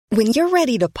When you're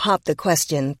ready to pop the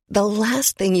question, the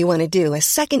last thing you want to do is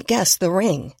second-guess the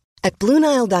ring. At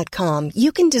BlueNile.com,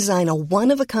 you can design a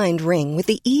one-of-a-kind ring with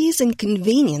the ease and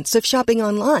convenience of shopping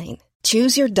online.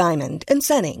 Choose your diamond and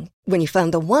setting. When you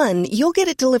find the one, you'll get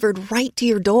it delivered right to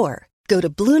your door. Go to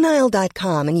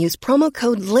BlueNile.com and use promo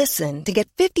code LISTEN to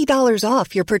get $50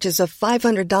 off your purchase of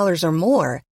 $500 or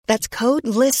more. That's code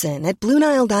LISTEN at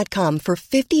BlueNile.com for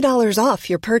 $50 off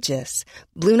your purchase.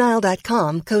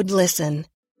 BlueNile.com, code LISTEN.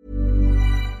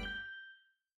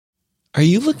 Are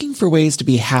you looking for ways to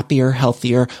be happier,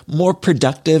 healthier, more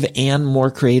productive, and more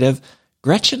creative?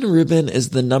 Gretchen Rubin is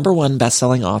the #1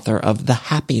 best-selling author of The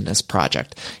Happiness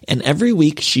Project, and every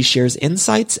week she shares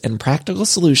insights and practical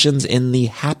solutions in the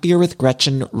Happier with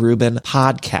Gretchen Rubin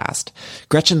podcast.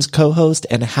 Gretchen's co-host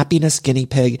and happiness guinea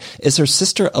pig is her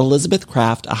sister Elizabeth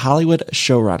Kraft, a Hollywood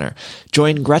showrunner.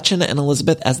 Join Gretchen and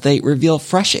Elizabeth as they reveal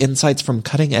fresh insights from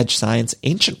cutting-edge science,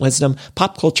 ancient wisdom,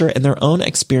 pop culture, and their own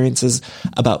experiences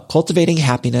about cultivating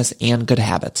happiness and good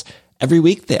habits. Every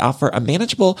week, they offer a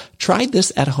manageable,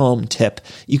 try-this-at-home tip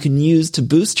you can use to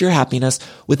boost your happiness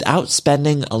without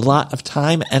spending a lot of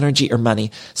time, energy, or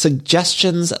money.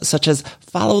 Suggestions such as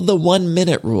follow the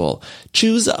 1-minute rule,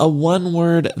 choose a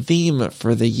one-word theme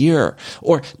for the year,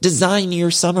 or design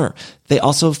your summer. They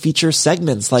also feature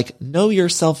segments like Know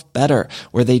Yourself Better,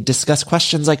 where they discuss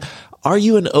questions like, are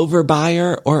you an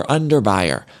overbuyer or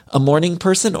underbuyer? A morning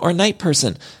person or night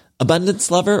person? Abundance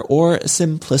lover or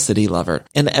simplicity lover.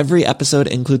 And every episode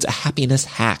includes a happiness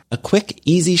hack, a quick,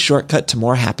 easy shortcut to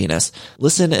more happiness.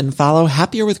 Listen and follow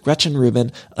Happier with Gretchen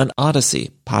Rubin, an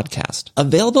Odyssey podcast.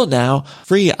 Available now,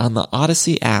 free on the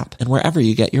Odyssey app and wherever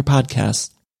you get your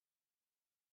podcasts.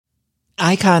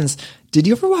 Icons. Did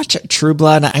you ever watch True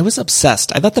Blood? I was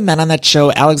obsessed. I thought the men on that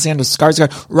show, Alexander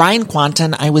Skarsgård, Ryan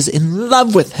Kwanten, I was in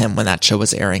love with him when that show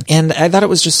was airing. And I thought it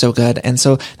was just so good. And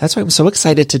so that's why I'm so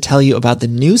excited to tell you about the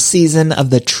new season of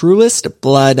the Truest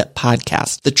Blood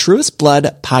podcast. The Truest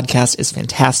Blood podcast is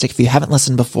fantastic. If you haven't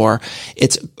listened before,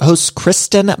 it's hosts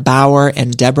Kristen Bauer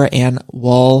and Deborah Ann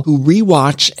Woll, who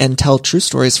rewatch and tell true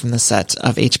stories from the set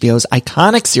of HBO's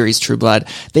iconic series True Blood.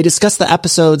 They discuss the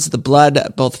episodes, the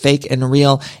blood, both fake and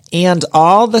real, and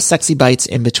all the sexy bites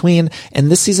in between.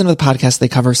 And this season of the podcast, they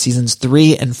cover seasons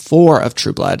 3 and 4 of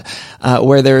True Blood,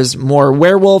 where there's more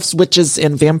werewolves, witches,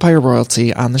 and vampire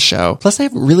royalty on the show. Plus, they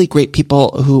have really great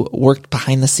people who worked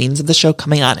behind the scenes of the show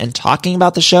coming on and talking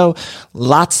about the show.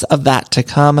 Lots of that to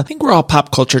come. I think we're all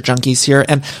pop culture junkies here.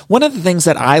 And one of the things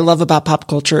that I love about pop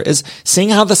culture is seeing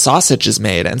how the sausage is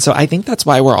made. And so I think that's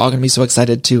why we're all going to be so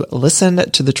excited to listen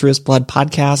to the Truest Blood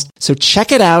podcast. So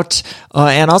check it out.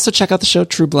 And also check out the show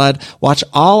True Blood. Watch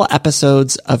all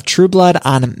episodes of True Blood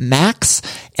on Max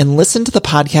and listen to the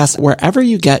podcast wherever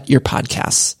you get your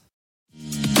podcasts.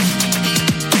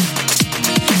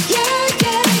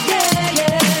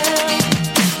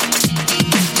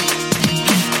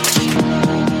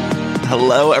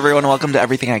 Hello, everyone. Welcome to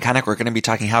Everything Iconic. We're going to be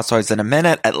talking Housewives in a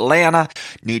minute. Atlanta,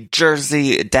 New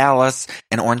Jersey, Dallas,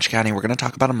 and Orange County. We're going to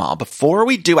talk about them all. Before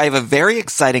we do, I have a very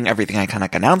exciting Everything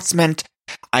Iconic announcement.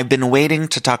 I've been waiting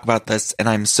to talk about this, and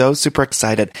I'm so super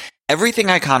excited. Everything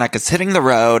Iconic is hitting the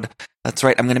road. That's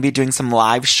right. I'm going to be doing some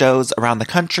live shows around the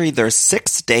country. There's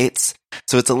 6 dates,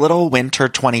 so it's a little winter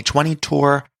 2020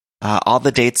 tour. All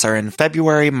the dates are in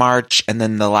February, March, and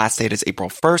then the last date is April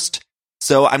 1st.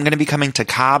 So I'm going to be coming to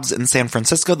Cobb's in San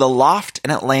Francisco, the Loft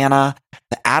in Atlanta,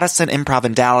 the Addison Improv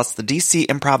in Dallas, the DC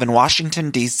Improv in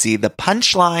Washington, DC, the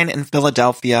Punchline in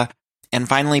Philadelphia, and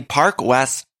finally Park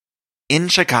West in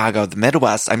Chicago, the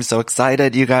Midwest. I'm so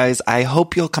excited, you guys. I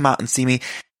hope you'll come out and see me.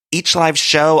 Each live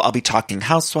show, I'll be talking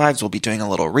Housewives. We'll be doing a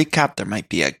little recap. There might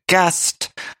be a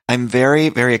guest. I'm very,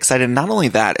 very excited. Not only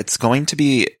that, it's going to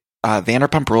be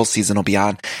Vanderpump Rules season will be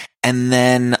on. And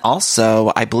then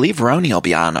also, I believe Roni will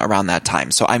be on around that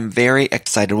time. So I'm very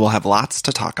excited. We'll have lots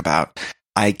to talk about.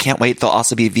 I can't wait. There'll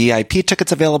also be VIP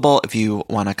tickets available if you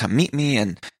want to come meet me,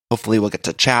 and hopefully we'll get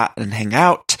to chat and hang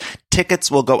out.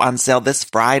 Tickets will go on sale this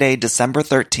Friday, December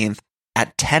 13th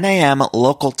at 10 a.m.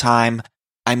 local time.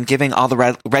 I'm giving all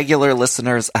the regular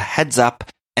listeners a heads up,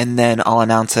 and then I'll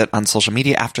announce it on social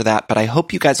media after that. But I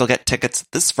hope you guys will get tickets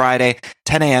this Friday,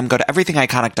 10 a.m. Go to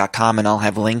everythingiconic.com, and I'll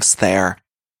have links there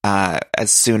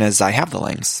as soon as I have the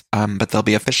links. But they'll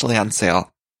be officially on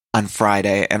sale on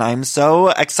Friday, and I'm so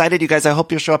excited, you guys. I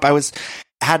hope you'll show up.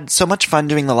 Had so much fun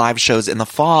doing the live shows in the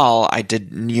fall. I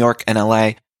did New York and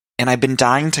LA, and I've been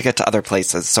dying to get to other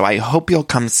places. So I hope you'll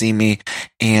come see me,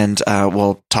 and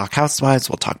we'll talk Housewives,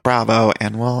 we'll talk Bravo,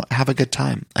 and we'll have a good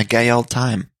time, a gay old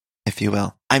time, if you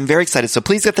will. I'm very excited. So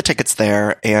please get the tickets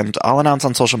there, and I'll announce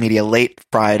on social media late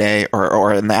Friday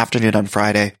or in the afternoon on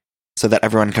Friday so that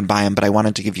everyone can buy them, but I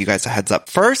wanted to give you guys a heads up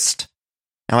first.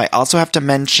 Now, I also have to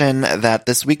mention that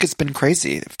this week has been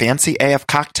crazy. Fancy AF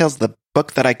Cocktails, the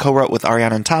book that I co-wrote with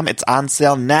Ariana and Tom, it's on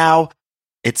sale now.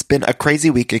 It's been a crazy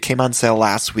week. It came on sale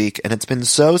last week, and it's been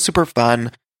so super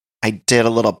fun. I did a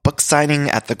little book signing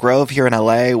at the Grove here in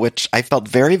LA, which I felt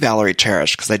very Valerie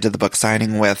cherished because I did the book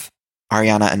signing with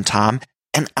Ariana and Tom.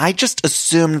 And I just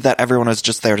assumed that everyone was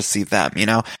just there to see them, you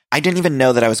know? I didn't even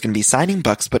know that I was going to be signing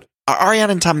books, but Ariana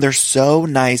and Tom, they're so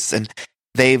nice, and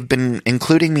they've been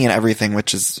including me in everything,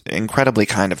 which is incredibly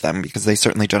kind of them because they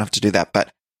certainly don't have to do that. But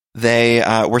they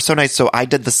were so nice. So I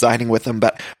did the signing with them,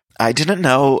 but I didn't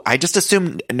know. I just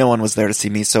assumed no one was there to see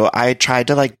me. So I tried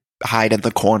to hide in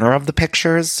the corner of the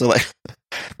pictures. So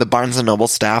the Barnes and Noble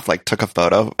staff took a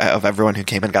photo of everyone who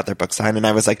came and got their book signed. And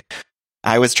I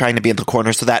was trying to be in the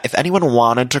corner so that if anyone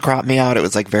wanted to crop me out, it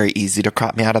was very easy to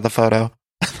crop me out of the photo.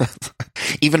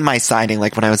 Even my signing,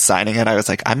 when I was signing it, I was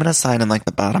I'm going to sign in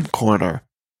the bottom corner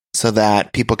so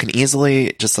that people can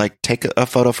easily just take a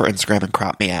photo for Instagram and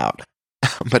crop me out.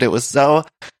 But it was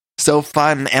so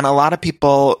fun. And a lot of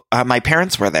people, my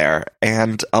parents were there,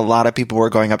 and a lot of people were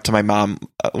going up to my mom,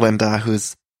 Linda,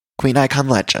 who's Queen Icon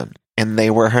Legend. And they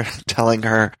were telling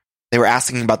her, they were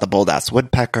asking about the Bold Ass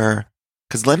Woodpecker.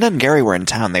 Because Linda and Gary were in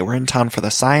town. They were in town for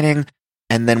the signing.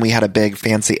 And then we had a big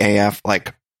fancy AF,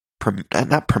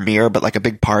 not premiere, but a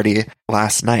big party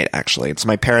last night, actually. And so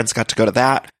my parents got to go to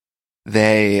that.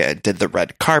 They did the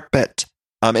red carpet.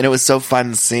 And it was so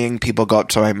fun seeing people go up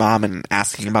to my mom and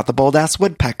asking about the Bold Ass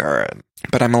Woodpecker.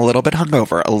 But I'm a little bit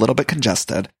hungover, a little bit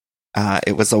congested.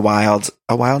 It was a wild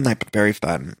night, but very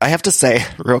fun. I have to say,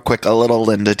 real quick, a little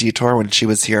Linda detour. When she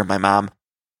was here, my mom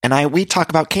and we talk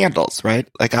about candles, right?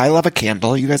 I love a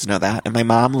candle. You guys know that. And my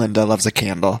mom, Linda, loves a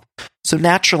candle. So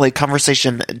naturally,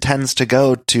 conversation tends to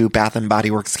go to Bath and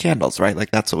Body Works candles, right?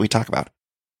 That's what we talk about.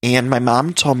 And my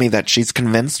mom told me that she's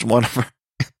convinced one of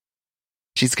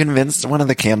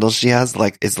the candles she has,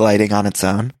 is lighting on its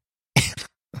own.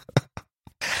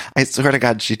 I swear to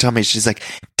God, she told me, she's like,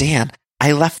 Dan,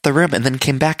 I left the room and then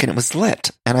came back and it was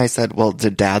lit. And I said, well,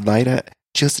 did Dad light it?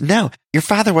 She goes, no, your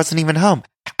father wasn't even home.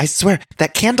 I swear,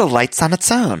 that candle lights on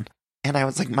its own. And I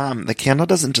was like, Mom, the candle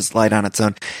doesn't just light on its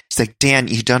own. She's like, Dan,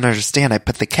 you don't understand. I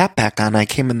put the cap back on. I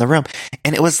came in the room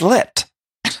and it was lit.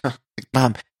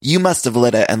 Mom, you must have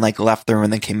lit it and left the room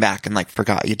and then came back and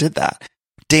forgot you did that.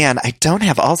 Dan, I don't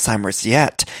have Alzheimer's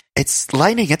yet. It's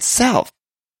lighting itself.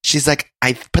 She's like,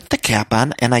 I put the cap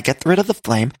on and I get rid of the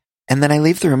flame and then I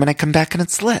leave the room and I come back and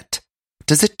it's lit.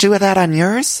 Does it do that on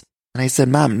yours? And I said,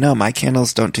 Mom, no, my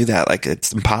candles don't do that.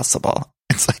 It's impossible.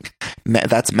 It's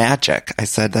that's magic. I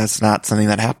said, that's not something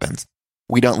that happens.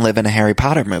 We don't live in a Harry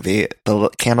Potter movie. The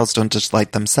candles don't just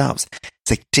light themselves. It's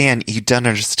like, Dan, you don't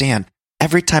understand.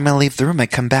 Every time I leave the room, I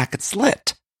come back, it's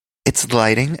lit. It's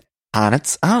lighting on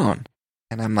its own.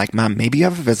 And I'm like, Mom, maybe you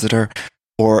have a visitor,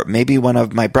 or maybe one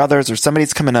of my brothers or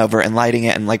somebody's coming over and lighting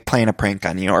it and playing a prank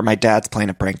on you, or my dad's playing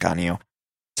a prank on you.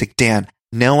 It's like, Dan,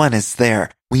 no one is there.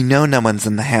 We know no one's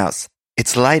in the house.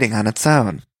 It's lighting on its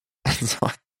own.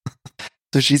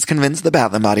 So she's convinced the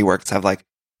Bath & Body Works have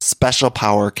special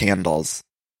power candles,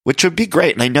 which would be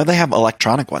great. And I know they have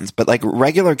electronic ones, but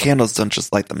regular candles don't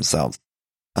just light themselves.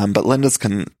 But Linda's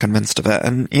convinced of it.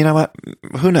 And you know what?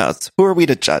 Who knows? Who are we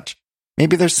to judge?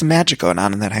 Maybe there's some magic going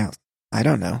on in that house. I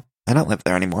don't know. I don't live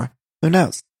there anymore. Who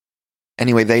knows?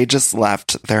 Anyway, they just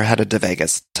left. They're headed to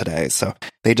Vegas today. So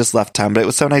they just left town, but it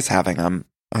was so nice having them.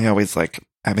 I always like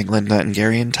having Linda and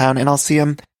Gary in town, and I'll see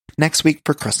them next week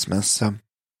for Christmas. So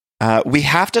we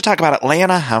have to talk about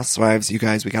Atlanta Housewives, you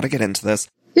guys. We got to get into this.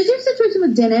 Did your situation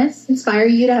with Dennis inspire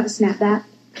you to have a snapback?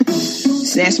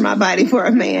 Snatch my body for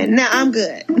a man. No, I'm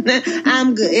good.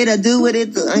 I'm good. It'll do what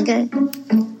it do, okay?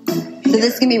 So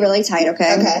this can be really tight,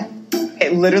 okay? Okay.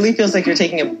 It literally feels like you're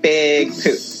taking a big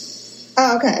poop.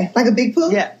 Oh, okay. Like a big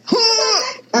poop? Yeah.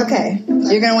 Okay.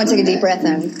 You're going to want to take a deep breath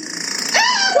in.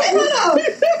 Wait, hold on.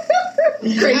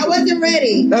 I wasn't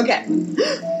ready. Okay.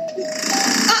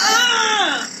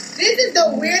 This is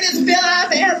the weirdest pill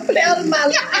I've ever felt in my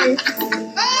life.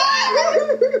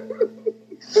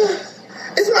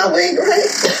 Is my wig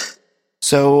right?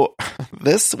 So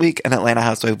this week in Atlanta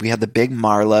Housewives, we had the big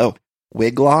Marlo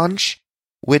wig launch,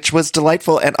 which was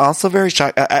delightful and also very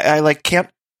shocking. I can't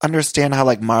understand how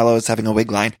Marlo is having a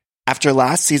wig line. After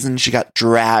last season, she got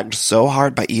dragged so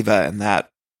hard by Eva in that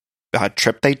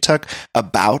trip they took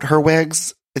about her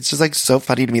wigs. It's just so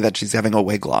funny to me that she's having a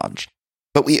wig launch.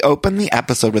 But we opened the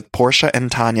episode with Portia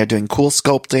and Tanya doing cool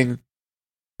sculpting.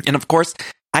 And of course,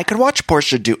 I could watch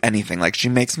Portia do anything. She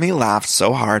makes me laugh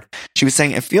so hard. She was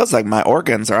saying, it feels like my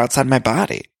organs are outside my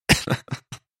body.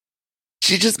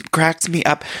 She just cracks me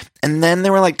up. And then they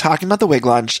were like talking about the wig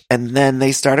launch, and then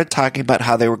they started talking about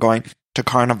how they were going to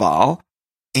Carnival.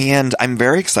 And I'm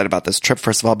very excited about this trip,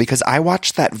 first of all, because I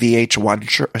watched that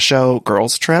VH1 show,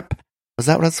 Girls Trip. Was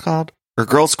that what it's called? Or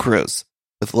Girls Cruise,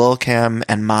 with Lil' Kim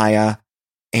and Maya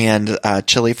and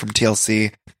Chili from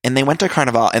TLC. And they went to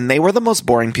Carnival, and they were the most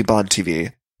boring people on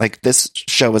TV. Like, this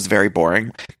show was very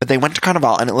boring. But they went to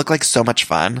Carnival, and it looked like so much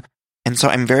fun. And so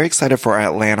I'm very excited for our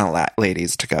Atlanta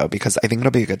ladies to go, because I think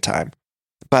it'll be a good time.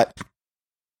 But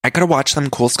I could have watched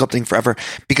them cool sculpting forever,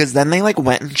 because then they like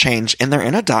went and changed, and they're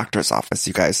in a doctor's office,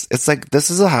 you guys. It's like, this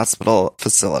is a hospital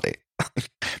facility.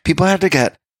 People had to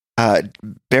get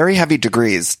very heavy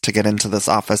degrees to get into this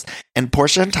office. And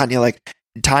Portia and Tanya, like,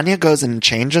 Tanya goes and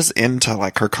changes into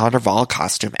like her Carnival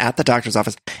costume at the doctor's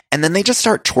office. And then they just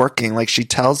start twerking. Like, she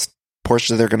tells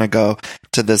Portia they're going to go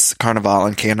to this Carnival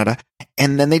in Canada.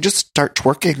 And then they just start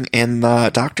twerking in the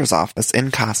doctor's office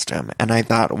in costume. And I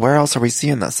thought, where else are we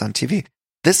seeing this on TV?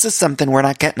 This is something we're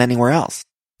not getting anywhere else.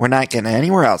 We're not getting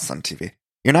anywhere else on TV.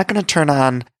 You're not going to turn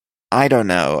on, I don't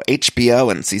know,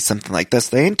 HBO and see something like this.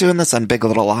 They ain't doing this on Big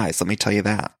Little Lies, let me tell you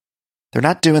that. They're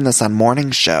not doing this on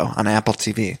Morning Show on Apple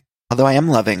TV. Although I am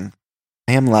loving,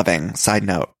 side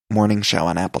note, Morning Show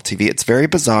on Apple TV. It's very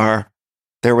bizarre.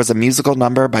 There was a musical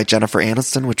number by Jennifer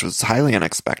Aniston, which was highly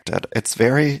unexpected. It's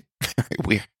very, very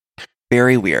weird.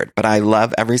 Very weird, but I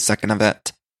love every second of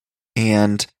it.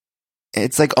 And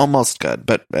it's like almost good,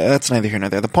 but that's neither here nor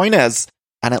there. The point is,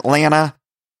 on Atlanta,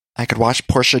 I could watch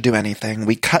Portia do anything.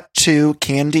 We cut to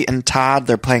Candy and Todd.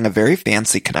 They're playing a very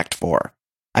fancy Connect Four.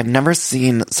 I've never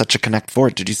seen such a Connect Four.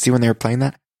 Did you see when they were playing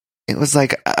that? It was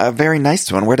like a very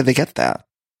nice one. Where did they get that?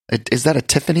 Is that a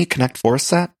Tiffany Connect Four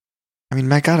set? I mean,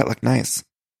 my God, it looked nice.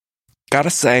 Gotta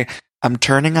say, I'm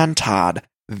turning on Todd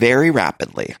very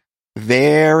rapidly.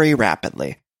 Very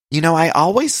rapidly. You know, I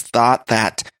always thought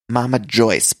that Mama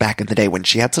Joyce, back in the day when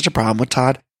she had such a problem with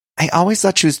Todd, I always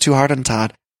thought she was too hard on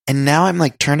Todd. And now I'm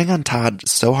like turning on Todd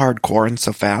so hardcore and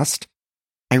so fast.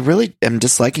 I really am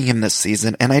disliking him this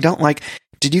season. And I don't like,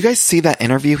 did you guys see that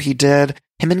interview he did?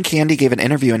 Him and Candy gave an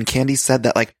interview, and Candy said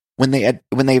that like when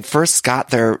they first got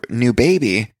their new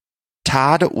baby,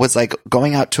 Todd was like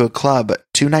going out to a club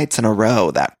 2 nights in a row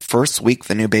that first week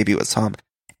the new baby was home.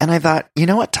 And I thought, you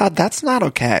know what, Todd, that's not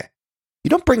okay. You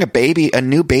don't bring a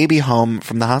new baby home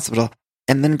from the hospital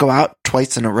and then go out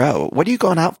twice in a row. What are you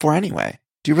going out for anyway?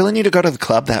 Do you really need to go to the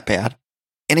club that bad?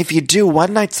 And if you do,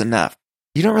 1 night's enough.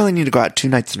 You don't really need to go out 2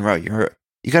 nights in a row.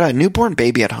 You got a newborn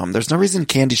baby at home. There's no reason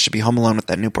Candy should be home alone with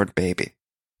that newborn baby.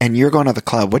 And you're going to the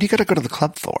club. What do you got to go to the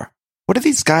club for? What are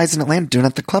these guys in Atlanta doing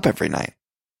at the club every night?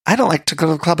 I don't like to go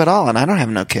to the club at all, and I don't have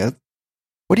no kids.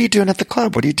 What are you doing at the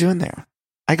club? What are you doing there?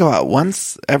 I go out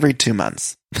once every 2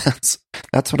 months.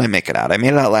 That's what I make it out. I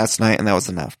made it out last night, and that was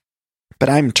enough. But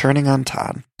I'm turning on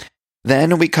Todd.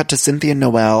 Then we cut to Cynthia and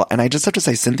Noelle, and I just have to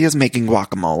say, Cynthia's making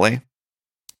guacamole.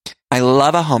 I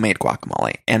love a homemade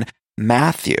guacamole. And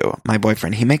Matthew, my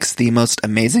boyfriend, he makes the most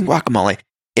amazing guacamole.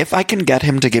 If I can get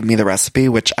him to give me the recipe,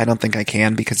 which I don't think I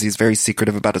can because he's very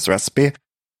secretive about his recipe,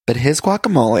 but his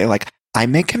guacamole, like, I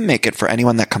make him make it for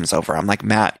anyone that comes over. I'm like,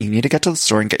 Matt, you need to get to the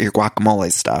store and get your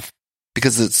guacamole stuff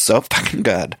because it's so fucking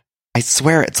good. I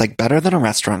swear it's like better than a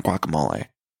restaurant guacamole.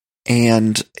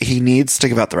 And he needs to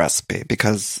give out the recipe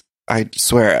because I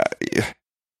swear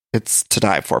it's to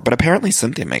die for. But apparently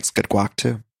Cynthia makes good guac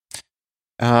too.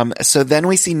 So then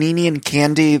we see Nene and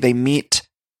Candy. They meet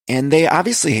and they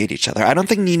obviously hate each other. I don't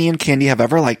think Nene and Candy have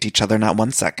ever liked each other. Not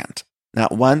 1 second.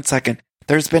 Not 1 second.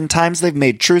 There's been times they've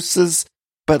made truces.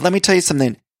 But let me tell you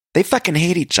something. They fucking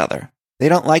hate each other. They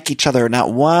don't like each other.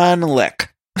 Not one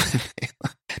lick.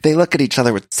 They look at each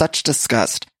other with such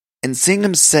disgust. And seeing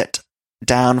them sit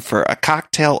down for a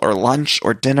cocktail or lunch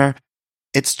or dinner,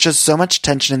 it's just so much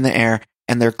tension in the air.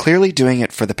 And they're clearly doing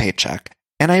it for the paycheck.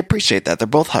 And I appreciate that. They're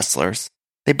both hustlers.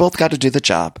 They both got to do the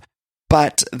job.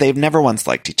 But they've never once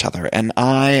liked each other. And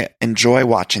I enjoy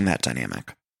watching that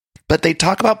dynamic. But they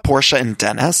talk about Portia and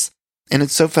Dennis. And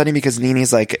it's so funny because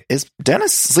Nene's like, is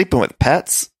Dennis sleeping with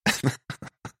pets?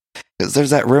 Because there's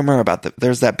that rumor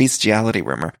there's that bestiality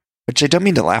rumor, which I don't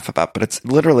mean to laugh about, but it's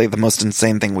literally the most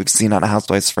insane thing we've seen on a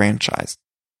Housewives franchise.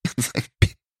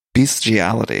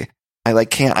 Bestiality. I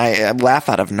laugh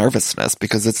out of nervousness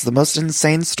because it's the most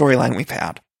insane storyline we've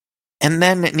had. And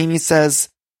then Nene says,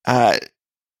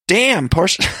 damn,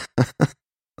 Portia.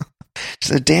 She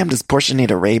said, damn, does Portia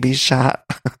need a rabies shot?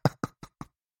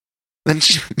 Then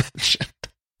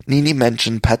Nene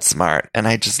mentioned PetSmart, and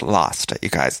I just lost it, you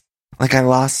guys. Like, I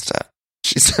lost it.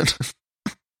 She said,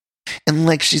 and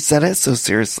like, she said it so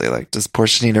seriously, like, does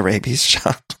Portia need a rabies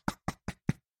shot?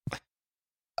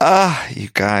 You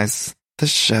guys,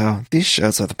 These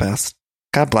shows are the best.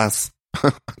 God bless.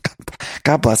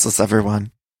 God bless us,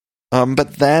 everyone.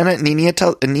 But then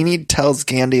Nene tells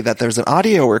Candy that there's an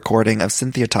audio recording of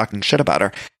Cynthia talking shit about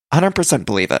her. 100%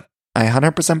 believe it. I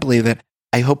 100% believe it.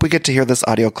 I hope we get to hear this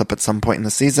audio clip at some point in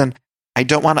the season. I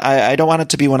don't want it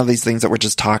to be one of these things that we're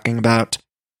just talking about,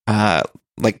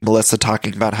 like Melissa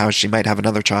talking about how she might have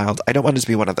another child. I don't want it to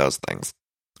be one of those things.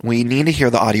 We need to hear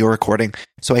the audio recording.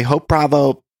 So I hope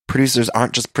Bravo producers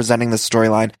aren't just presenting this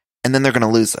storyline and then they're going to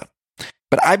lose it.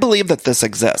 But I believe that this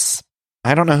exists.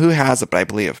 I don't know who has it, but I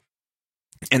believe.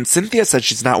 And Cynthia said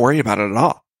she's not worried about it at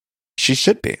all. She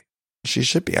should be. She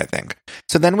should be, I think.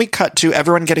 So then we cut to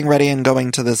everyone getting ready and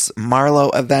going to this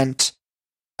Marlo event.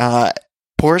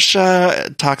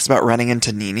 Portia talks about running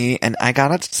into Nene, and I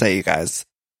gotta say, you guys,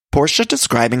 Portia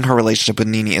describing her relationship with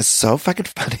Nene is so fucking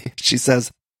funny. She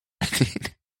says,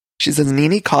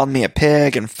 Nene called me a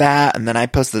pig and fat, and then I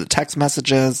posted the text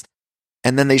messages,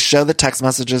 and then they show the text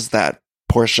messages that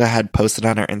Portia had posted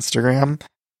on her Instagram,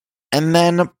 and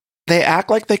then they act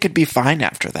like they could be fine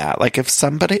after that. Like if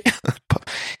somebody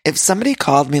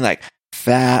called me like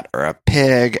fat or a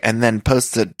pig and then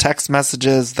posted text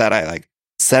messages that I like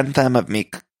sent them of me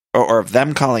or of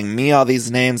them calling me all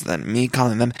these names, then me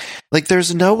calling them, like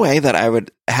there's no way that I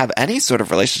would have any sort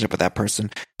of relationship with that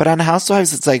person. But on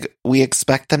Housewives, it's like we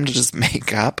expect them to just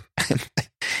make up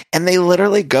and they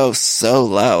literally go so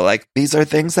low. Like these are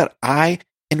things that I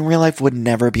in real life would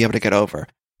never be able to get over.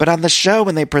 But on the show,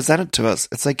 when they present it to us,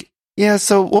 it's like, yeah,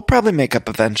 so we'll probably make up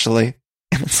eventually.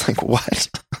 And it's like, what?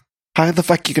 How the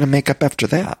fuck are you going to make up after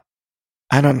that?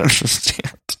 I don't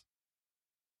understand.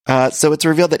 So it's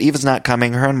revealed that Eva's not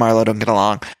coming. Her and Marlo don't get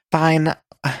along. Fine.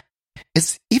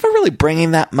 Is Eva really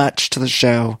bringing that much to the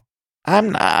show? I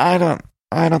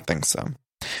don't think so.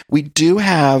 We do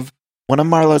have one of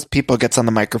Marlo's people gets on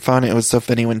the microphone. It was so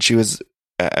funny when she was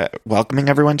welcoming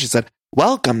everyone. She said,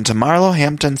 "Welcome to Marlo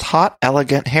Hampton's hot,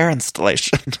 elegant hair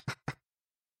installation."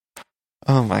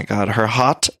 Oh my God, her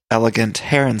hot, elegant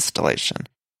hair installation.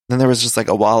 Then there was just like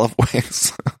a wall of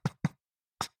wigs.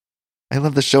 I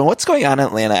love the show. What's going on in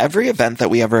Atlanta? Every event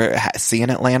that we ever see in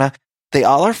Atlanta, they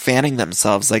all are fanning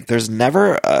themselves. Like there's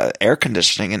never air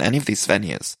conditioning in any of these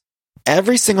venues.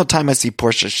 Every single time I see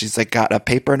Portia, she's like got a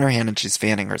paper in her hand and she's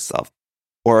fanning herself.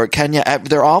 Or Kenya,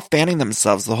 they're all fanning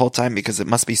themselves the whole time because it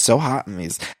must be so hot in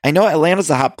these. I know Atlanta's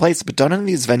a hot place, but don't any of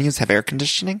these venues have air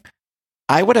conditioning?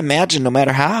 I would imagine no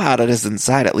matter how hot it is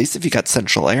inside, at least if you got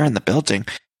central air in the building,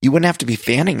 you wouldn't have to be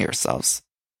fanning yourselves.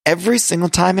 Every single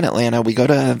time in Atlanta we go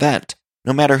to an event,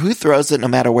 no matter who throws it, no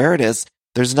matter where it is,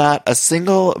 there's not a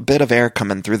single bit of air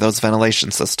coming through those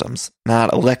ventilation systems.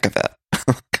 Not a lick of it.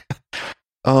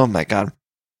 Oh my God.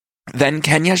 Then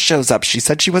Kenya shows up. She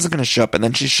said she wasn't going to show up, and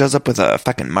then she shows up with a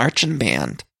fucking marching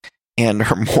band and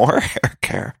her more hair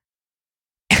care.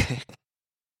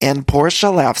 And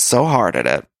Portia laughs so hard at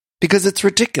it because it's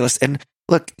ridiculous. And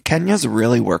look, Kenya's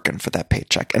really working for that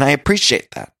paycheck, and I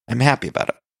appreciate that. I'm happy about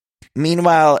it.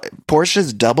 Meanwhile,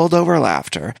 Portia's doubled over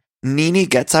laughter. Nene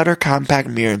gets out her compact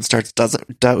mirror and starts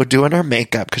doing her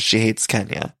makeup because she hates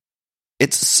Kenya.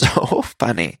 It's so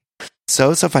funny.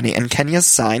 So funny. And Kenya's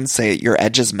signs say, "Your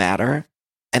edges matter."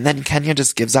 And then Kenya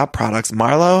just gives out products.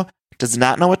 Marlo does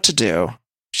not know what to do.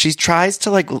 She tries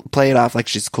to like play it off like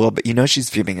she's cool, but you know she's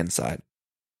fuming inside.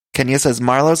 Kenya says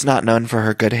Marlo's not known for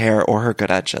her good hair or her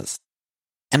good edges.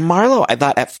 And Marlo, I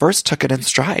thought at first took it in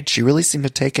stride. She really seemed to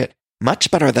take it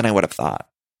much better than I would have thought.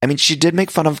 I mean, she did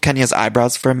make fun of Kenya's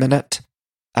eyebrows for a minute,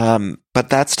 but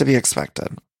that's to be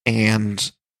expected.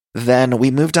 And then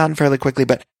we moved on fairly quickly,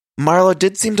 but Marlo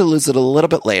did seem to lose it a little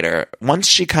bit later. Once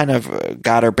she kind of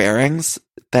got her bearings,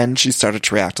 then she started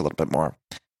to react a little bit more.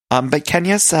 But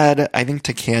Kenya said, I think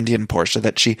to Candy and Portia,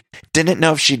 that she didn't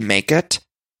know if she'd make it.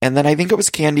 And then I think it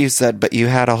was Candy who said, "But you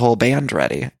had a whole band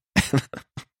ready."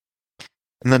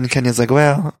 And then Kenya's like,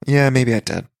 "Well, yeah, maybe I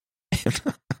did."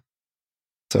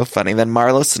 So funny. Then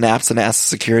Marlo snaps and asks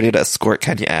security to escort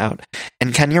Kenya out.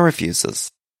 And Kenya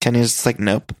refuses. Kenya's just like,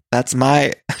 "Nope,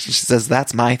 she says,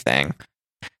 "That's my thing."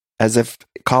 As if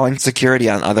calling security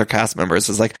on other cast members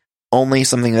is like only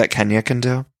something that Kenya can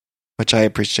do, which I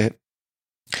appreciate.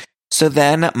 So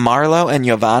then Marlo and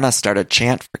Giovanna start a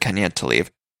chant for Kenya to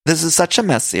leave. This is such a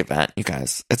messy event, you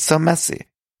guys. It's so messy.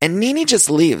 And Nene just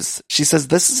leaves. She says,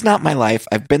 "This is not my life.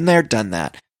 I've been there, done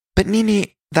that." But Nene,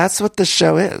 that's what this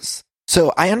show is.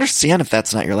 So I understand if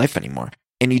that's not your life anymore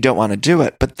and you don't want to do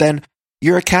it, but then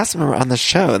you're a cast member on the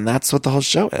show and that's what the whole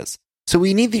show is. So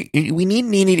we need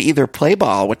Nene to either play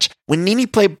ball, which when Nene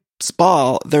plays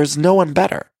ball, there's no one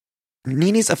better.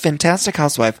 Nene's a fantastic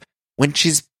housewife when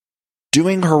she's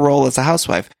doing her role as a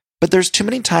housewife, but there's too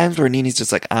many times where Nene's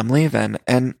just like, "I'm leaving,"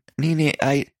 and Nene,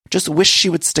 I just wish she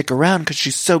would stick around because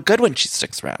she's so good when she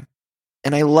sticks around.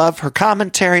 And I love her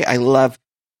commentary. I love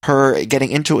her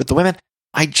getting into it with the women.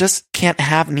 I just can't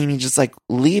have Nene just like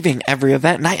leaving every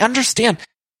event. And I understand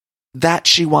that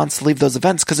she wants to leave those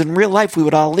events because in real life we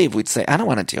would all leave. We'd say, I don't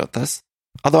want to deal with this.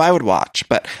 Although I would watch,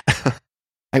 but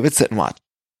I would sit and watch.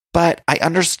 But I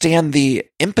understand the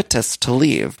impetus to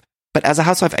leave. But as a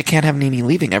housewife, I can't have Nene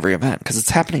leaving every event because it's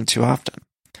happening too often.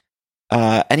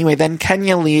 Anyway, then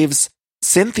Kenya leaves.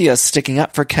 Cynthia's sticking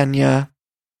up for Kenya.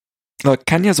 Look,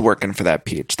 Kenya's working for that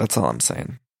peach. That's all I'm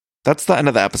saying. That's the end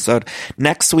of the episode.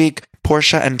 Next week,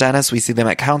 Portia and Dennis, we see them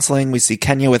at counseling. We see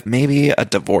Kenya with maybe a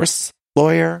divorce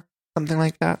lawyer, something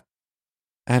like that.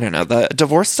 I don't know. The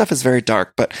divorce stuff is very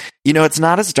dark, but it's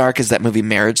not as dark as that movie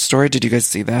Marriage Story. Did you guys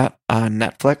see that on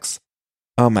Netflix?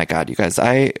 Oh my God, you guys,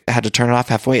 I had to turn it off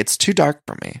halfway. It's too dark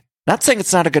for me. Not saying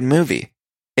it's not a good movie.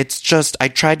 It's just, I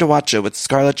tried to watch it with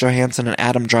Scarlett Johansson and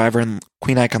Adam Driver and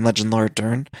Queen Icon legend Laura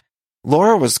Dern.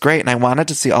 Laura was great and I wanted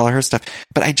to see all her stuff,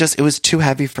 but it was too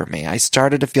heavy for me. I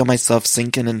started to feel myself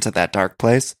sinking into that dark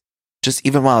place, just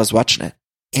even while I was watching it.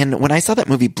 And when I saw that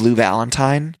movie Blue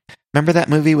Valentine, remember that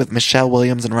movie with Michelle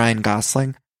Williams and Ryan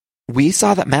Gosling?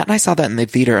 Matt and I saw that in the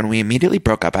theater and we immediately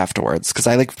broke up afterwards because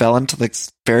I fell into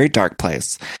this very dark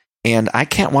place and I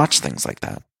can't watch things like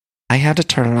that. I had to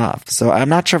turn it off. So I'm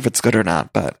not sure if it's good or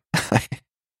not, but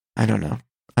I don't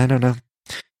know.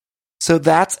 So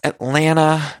that's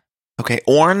Atlanta. Okay,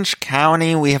 Orange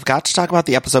County. We have got to talk about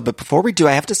the episode, but before we do,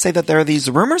 I have to say that there are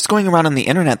these rumors going around on the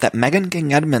internet that Megan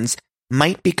King Edmonds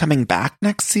might be coming back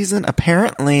next season.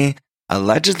 Apparently,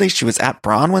 allegedly, she was at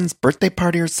Bronwyn's birthday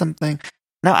party or something.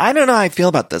 Now, I don't know how I feel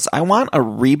about this. I want a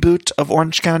reboot of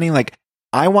Orange County.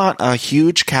 I want a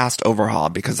huge cast overhaul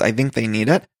because I think they need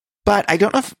it. But I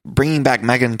don't know if bringing back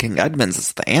Megan King Edmonds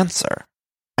is the answer.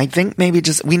 I think maybe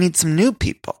we need some new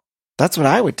people. That's what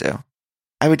I would do.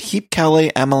 I would keep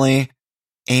Kelly, Emily,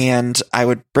 and I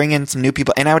would bring in some new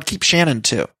people. And I would keep Shannon,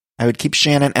 too. I would keep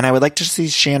Shannon, and I would like to see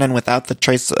Shannon without the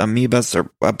trace amoebas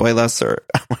or abuelas or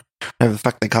whatever the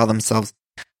fuck they call themselves.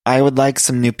 I would like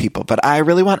some new people, but I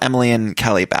really want Emily and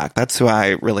Kelly back. That's who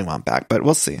I really want back, but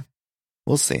we'll see.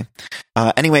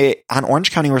 Anyway, on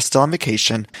Orange County, we're still on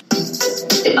vacation.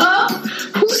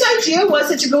 Whose idea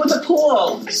was it to go to the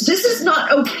pool? This is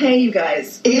not okay, you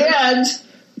guys. And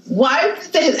why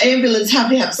did the ambulance have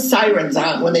to have sirens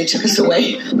on when they took us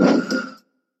away?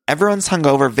 Everyone's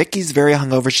hungover. Vicky's very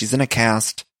hungover. She's in a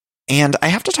cast. And I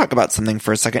have to talk about something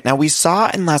for a second. Now, we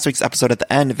saw in last week's episode at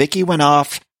the end, Vicky went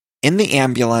off in the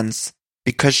ambulance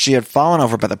because she had fallen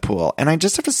over by the pool. And I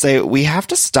just have to say, we have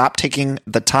to stop taking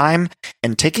the time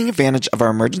and taking advantage of our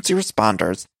emergency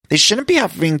responders. They shouldn't be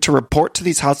having to report to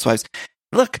these housewives.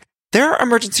 Look, they're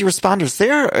emergency responders.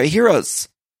 They're heroes.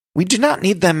 We do not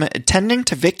need them tending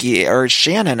to Vicky or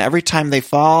Shannon every time they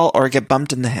fall or get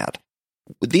bumped in the head.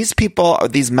 These people,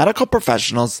 these medical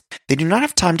professionals, they do not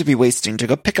have time to be wasting to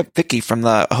go pick up Vicky from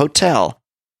the hotel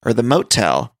or the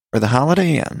motel or the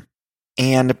Holiday Inn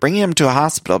and bring him to a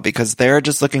hospital because they're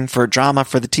just looking for drama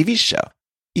for the TV show.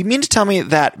 You mean to tell me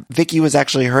that Vicky was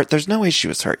actually hurt? There's no way she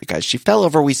was hurt, you guys. She fell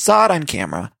over. We saw it on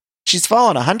camera. She's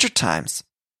fallen 100 times.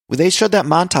 They showed that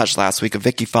montage last week of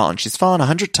Vicky falling. She's fallen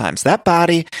 100 times. That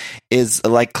body is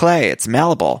like clay. It's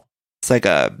malleable. It's like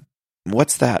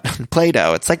what's that?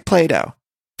 Play-Doh. It's like Play-Doh.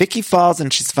 Vicky falls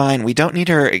and she's fine. We don't need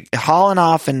her hauling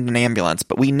off in an ambulance,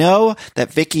 but we know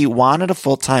that Vicky wanted a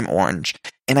full-time Orange.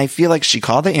 And I feel like she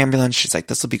called the ambulance. She's like,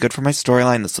 this will be good for my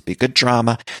storyline. This will be good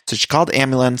drama. So she called the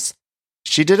ambulance.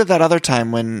 She did it that other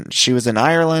time when she was in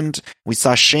Ireland. We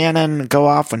saw Shannon go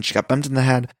off when she got bumped in the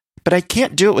head. But I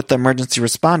can't do it with the emergency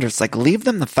responders. Leave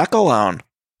them the fuck alone.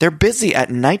 They're busy at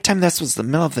nighttime. This was the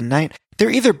middle of the night. They're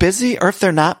either busy or if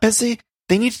they're not busy,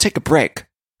 they need to take a break.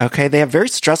 Okay? They have very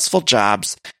stressful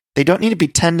jobs. They don't need to be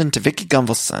tending to Vicky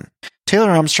Gunvalson. Taylor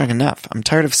Armstrong enough. I'm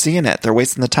tired of seeing it. They're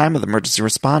wasting the time of the emergency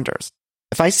responders.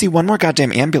 If I see one more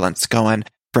goddamn ambulance going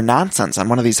for nonsense on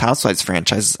one of these Housewives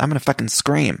franchises, I'm going to fucking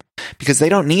scream because they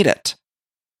don't need it.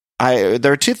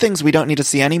 There are two things we don't need to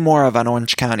see any more of on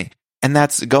Orange County. And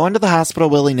that's going to the hospital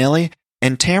willy-nilly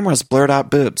and Tamara's blurred out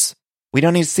boobs. We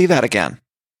don't need to see that again.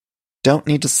 Don't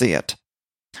need to see it.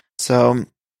 So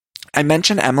I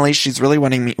mentioned Emily. She's really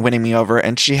winning me over,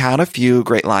 and she had a few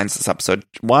great lines this episode.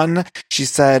 One, she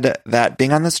said that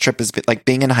being on this trip is like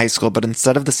being in high school, but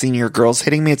instead of the senior girls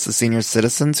hitting me, it's the senior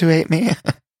citizens who hate me.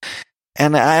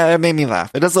 And it made me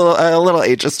laugh. It is a little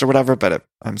ageist or whatever, but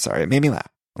I'm sorry. It made me laugh.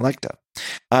 I liked it.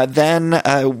 Then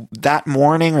that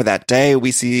morning or that day,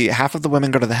 we see half of the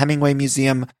women go to the Hemingway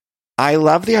Museum. I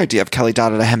love the idea of Kelly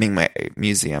Dodd at a Hemingway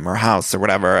museum or house or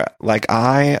whatever.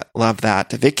 I love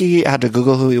that. Vicky had to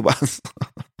Google who he was.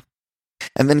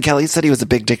 And then Kelly said he was a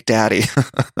big dick daddy.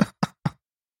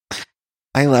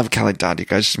 I love Kelly Dodd, you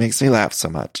guys. She makes me laugh so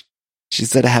much. She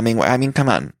said Hemingway. I mean, come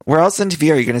on. Where else on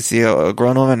TV are you going to see a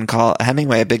grown woman call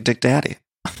Hemingway a big dick daddy?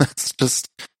 That's just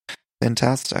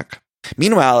fantastic.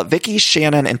 Meanwhile, Vicky,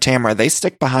 Shannon, and Tamara, they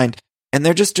stick behind, and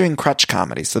they're just doing crutch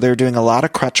comedy. So they're doing a lot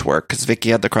of crutch work because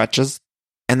Vicky had the crutches,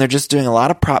 and they're just doing a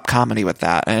lot of prop comedy with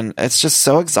that. And it's just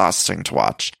so exhausting to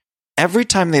watch. Every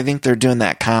time they think they're doing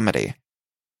that comedy.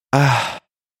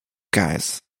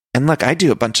 Guys. And look, I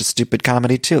do a bunch of stupid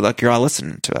comedy too. Look, you're all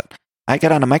listening to it. I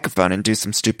get on a microphone and do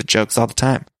some stupid jokes all the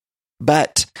time.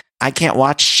 But I can't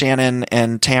watch Shannon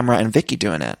and Tamara and Vicky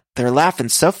doing it. They're laughing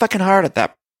so fucking hard at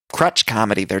that crutch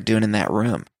comedy they're doing in that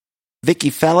room. Vicky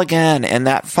fell again, and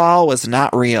that fall was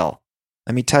not real.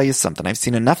 Let me tell you something. I've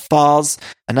seen enough falls,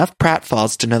 enough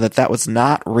pratfalls to know that that was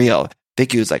not real.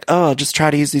 Vicky was like, oh, I'll just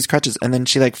try to use these crutches. And then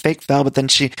she like fake fell, but then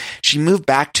she moved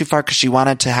back too far because she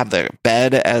wanted to have the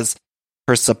bed as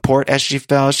her support as she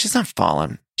fell. She's not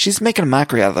falling. She's making a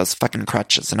mockery out of those fucking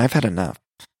crutches, and I've had enough.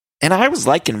 And I was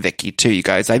liking Vicky too, you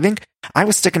guys. I think I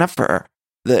was sticking up for her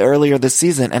earlier this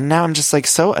season, and now I'm just like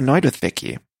so annoyed with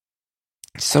Vicky.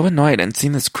 So annoyed and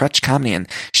seeing this crutch comedy and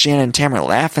Shannon and Tamara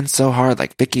laughing so hard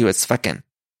like Vicky was fucking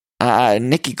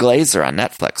Nikki Glazer on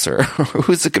Netflix, or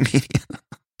who's a comedian?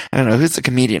 I don't know, who's a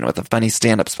comedian with a funny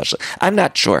stand-up special? I'm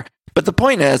not sure. But the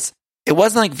point is, it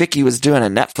wasn't like Vicky was doing a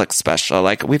Netflix special.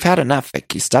 Like, we've had enough,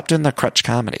 Vicky. Stop doing the crutch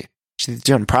comedy. She's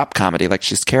doing prop comedy like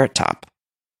she's Carrot Top.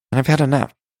 And I've had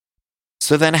enough.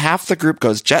 So then half the group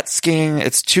goes jet skiing.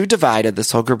 It's too divided,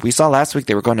 this whole group. We saw last week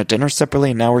they were going to dinner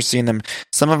separately, and now we're seeing them.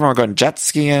 Some of them are going jet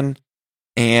skiing.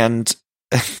 And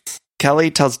Kelly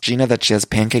tells Gina that she has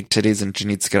pancake titties and she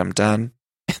needs to get them done.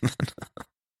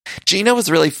 Gina was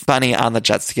really funny on the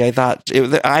jet ski.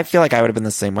 I feel like I would have been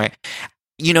the same way.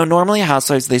 You know, normally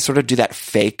housewives, they sort of do that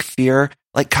fake fear.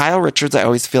 Like Kyle Richards, I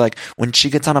always feel like when she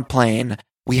gets on a plane,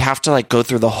 we have to like go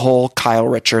through the whole Kyle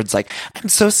Richards, like, I'm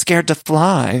so scared to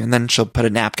fly. And then she'll put a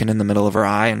napkin in the middle of her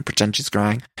eye and pretend she's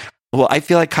crying. Well, I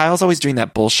feel like Kyle's always doing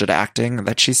that bullshit acting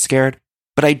that she's scared.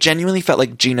 But I genuinely felt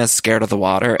like Gina's scared of the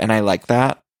water, and I like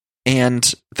that.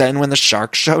 And then when the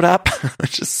shark showed up,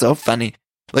 which is so funny,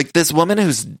 like this woman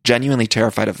who's genuinely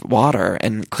terrified of water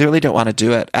and clearly don't want to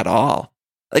do it at all.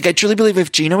 Like, I truly believe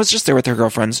if Gina was just there with her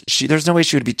girlfriends, there's no way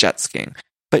she would be jet skiing.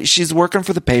 But she's working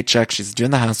for the paycheck. She's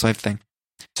doing the housewife thing.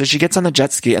 So she gets on the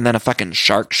jet ski, and then a fucking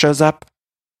shark shows up.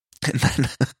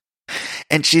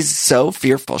 And she's so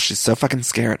fearful. She's so fucking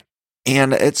scared.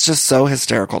 And it's just so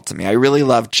hysterical to me. I really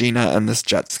love Gina and this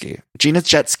jet ski. Gina's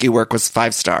jet ski work was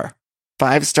 5-star.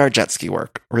 5-star jet ski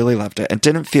work. Really loved it. And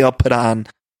didn't feel put on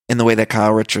in the way that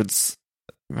Kyle Richards'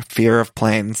 fear of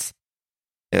planes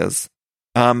is.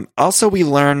 Also, we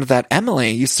learned that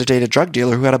Emily used to date a drug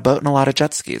dealer who had a boat and a lot of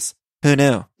jet skis. Who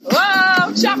knew?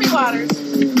 Whoa, choppy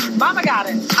waters. Mama got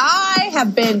it. I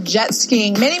have been jet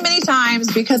skiing many, many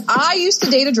times because I used to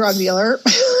date a drug dealer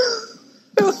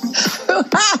who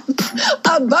had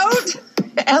a boat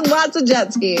and lots of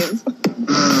jet skis.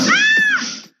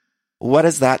 What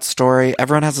is that story?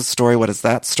 Everyone has a story. What is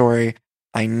that story?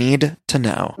 I need to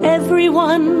know.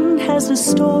 Everyone has a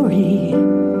story,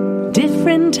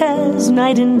 different as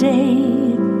night and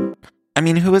day. I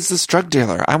mean, who is this drug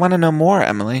dealer? I want to know more,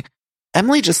 Emily.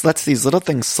 Emily just lets these little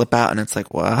things slip out, and it's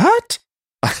like, what?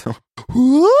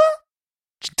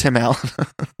 Tim Allen.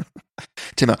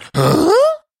 Tim Allen.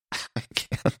 I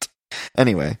can't.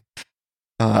 Anyway,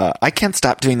 I can't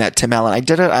stop doing that Tim Allen. I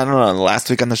did it, I don't know, last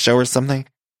week on the show or something,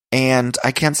 and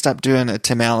I can't stop doing a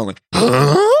Tim Allen. Like,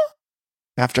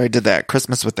 after I did that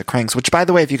Christmas with the Cranks, which, by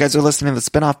the way, if you guys are listening to the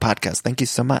spinoff podcast, thank you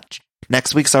so much.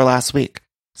 Next week's our last week.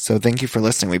 So thank you for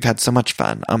listening. We've had so much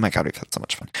fun. Oh my God, we've had so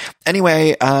much fun.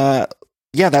 Anyway,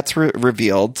 yeah, that's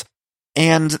revealed.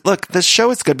 And look, this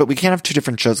show is good, but we can't have two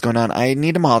different shows going on. I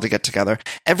need them all to get together.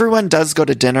 Everyone does go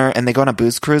to dinner and they go on a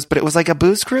booze cruise, but it was like a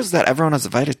booze cruise that everyone was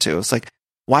invited to. It's like,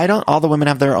 why don't all the women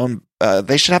have their own,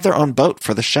 they should have their own boat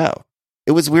for the show.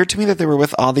 It was weird to me that they were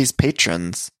with all these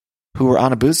patrons who were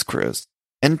on a booze cruise.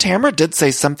 And Tamara did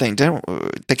say something, didn't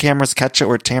the cameras catch it,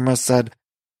 where Tamara said,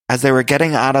 as they were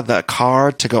getting out of the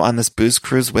car to go on this booze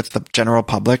cruise with the general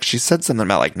public, she said something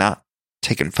about like not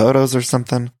taking photos or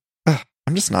something. Ugh,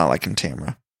 I'm just not liking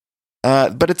Tamara.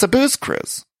 But it's a booze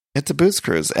cruise. It's a booze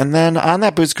cruise. And then on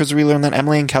that booze cruise, we learned that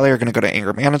Emily and Kelly are going to go to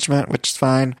anger management, which is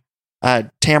fine.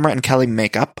 Tamara and Kelly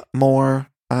make up more.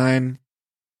 Fine.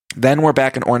 Then we're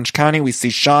back in Orange County. We see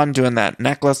Sean doing that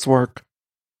necklace work.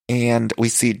 And we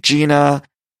see Gina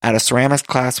at a ceramics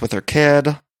class with her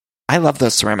kid. I love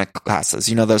those ceramic classes.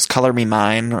 You know, those Color Me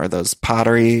Mine or those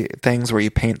pottery things where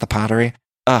you paint the pottery.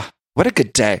 What a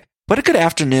good day. What a good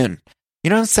afternoon. You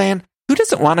know what I'm saying? Who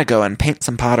doesn't want to go and paint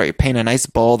some pottery, paint a nice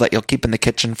bowl that you'll keep in the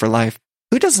kitchen for life?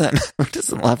 Who doesn't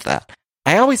love that?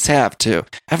 I always have too,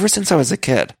 ever since I was a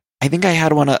kid. I think I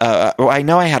had I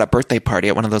know I had a birthday party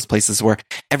at one of those places where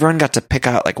everyone got to pick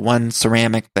out like one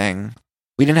ceramic thing.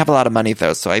 We didn't have a lot of money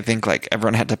though, so I think like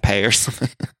everyone had to pay or something.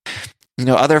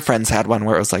 Other friends had one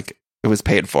where it was like, it was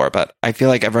paid for, but I feel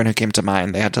like everyone who came to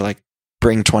mine, they had to like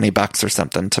bring $20 or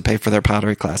something to pay for their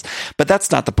pottery class. But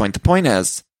that's not the point. The point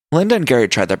is, Linda and Gary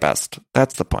tried their best.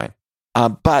 That's the point.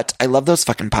 But I love those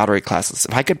fucking pottery classes.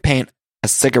 If I could paint a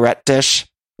cigarette dish,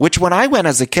 which when I went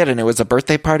as a kid and it was a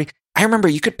birthday party, I remember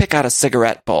you could pick out a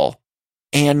cigarette bowl,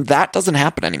 and that doesn't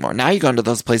happen anymore. Now you go into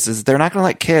those places, they're not going to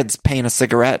let kids paint a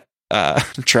cigarette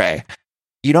tray.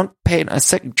 You don't paint a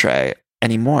cig tray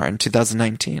anymore in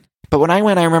 2019. But when I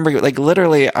went, I remember like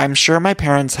literally, I'm sure my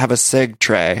parents have a cig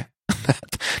tray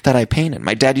that I painted.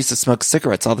 My dad used to smoke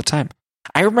cigarettes all the time.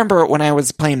 I remember when I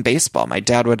was playing baseball, my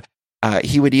dad would,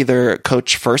 he would either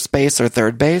coach first base or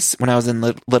third base when I was in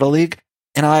Little League.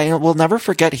 And I will never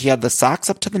forget, he had the socks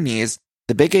up to the knees,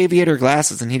 the big aviator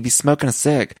glasses, and he'd be smoking a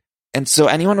cig. And so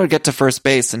anyone would get to first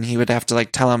base and he would have to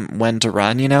like tell him when to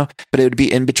run, but it would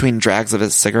be in between drags of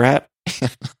his cigarette.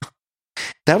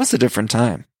 That was a different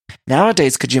time.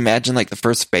 Nowadays, could you imagine like the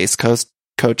first base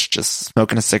coach just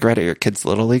smoking a cigarette at your kid's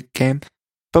Little League game?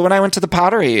 But when I went to the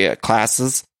pottery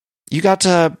classes, you got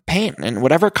to paint in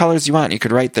whatever colors you want. You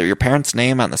could write your parents'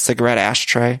 name on the cigarette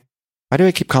ashtray. Why do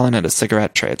I keep calling it a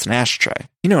cigarette tray? It's an ashtray.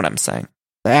 You know what I'm saying.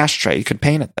 The ashtray, you could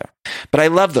paint it there. But I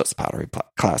love those pottery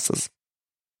classes.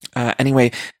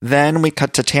 Anyway, then we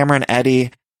cut to Tamara and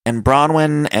Eddie and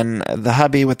Bronwyn and the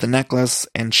hubby with the necklace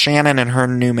and Shannon and her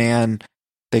new man.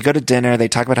 They go to dinner. They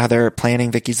talk about how they're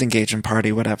planning Vicky's engagement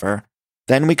party, whatever.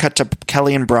 Then we cut to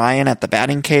Kelly and Brian at the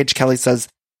batting cage. Kelly says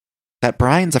that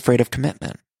Brian's afraid of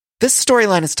commitment. This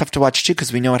storyline is tough to watch too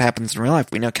because we know what happens in real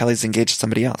life. We know Kelly's engaged to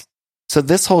somebody else. So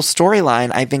this whole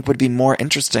storyline, I think, would be more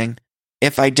interesting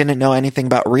if I didn't know anything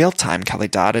about real-time Kelly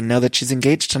Dodd and know that she's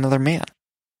engaged to another man.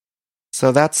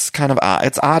 So that's kind of odd.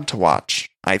 It's odd to watch,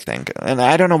 I think. And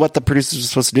I don't know what the producers are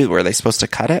supposed to do. Were they supposed to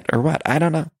cut it or what? I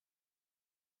don't know.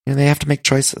 They have to make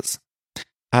choices.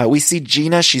 We see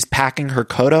Gina. She's packing her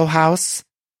Kodo house.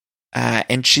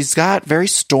 And she's got very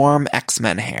Storm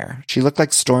X-Men hair. She looked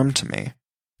like Storm to me.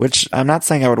 Which I'm not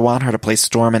saying I would want her to play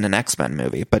Storm in an X-Men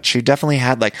movie. But she definitely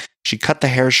had she cut the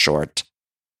hair short.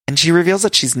 And she reveals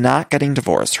that she's not getting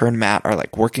divorced. Her and Matt are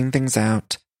working things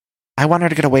out. I want her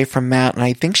to get away from Matt, and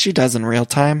I think she does in real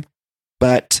time.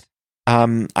 But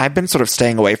I've been sort of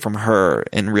staying away from her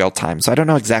in real time. So I don't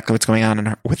know exactly what's going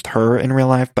on with her in real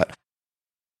life, but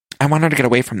I want her to get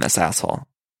away from this asshole.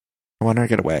 I want her to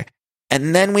get away.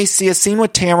 And then we see a scene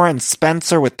with Tamara and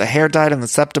Spencer with the hair dyed and the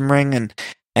septum ring,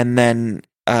 and then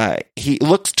he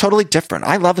looks totally different.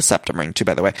 I love a septum ring too,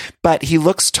 by the way, but he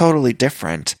looks totally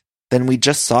different than we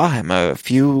just saw him a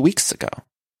few weeks ago.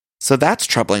 So that's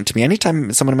troubling to me.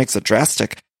 Anytime someone makes a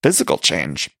drastic physical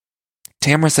change,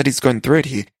 Tamara said he's going through it.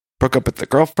 He broke up with the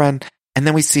girlfriend, and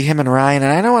then we see him and Ryan,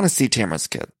 and I don't want to see Tamara's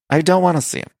kid. I don't want to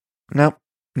see him. Nope,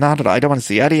 not at all. I don't want to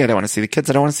see Eddie. I don't want to see the kids.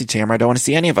 I don't want to see Tamara. I don't want to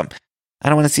see any of them. I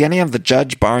don't want to see any of the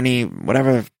Judge, Barney,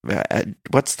 whatever,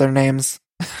 what's their names?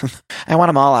 I want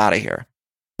them all out of here.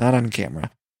 Not on camera.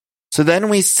 So then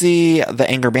we see the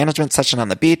anger management session on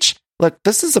the beach. Look,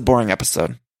 this is a boring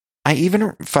episode. I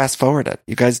even fast forwarded.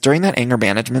 You guys, during that anger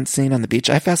management scene on the beach,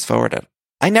 I fast forwarded.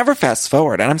 I never fast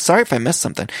forward, and I'm sorry if I missed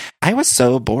something. I was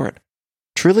so bored.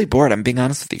 Truly bored, I'm being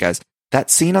honest with you guys.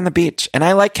 That scene on the beach, and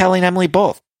I like Kelly and Emily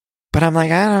both. But I'm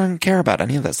like, I don't care about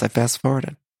any of this. I fast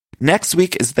forwarded. Next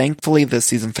week is thankfully the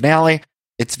season finale.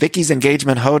 It's Vicky's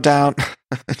engagement hoedown.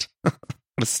 What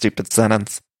a stupid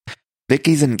sentence.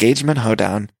 Vicky's engagement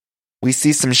hoedown. We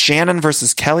see some Shannon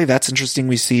versus Kelly. That's interesting.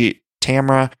 We see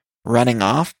Tamara running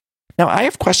off. Now, I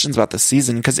have questions about this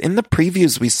season because in the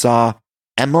previews we saw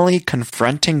Emily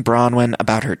confronting Bronwyn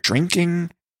about her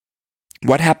drinking.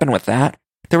 What happened with that?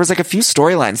 There was a few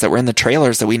storylines that were in the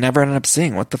trailers that we never ended up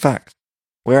seeing. What the fuck?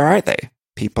 Where are they,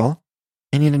 people?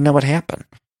 I need to know what happened.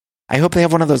 I hope they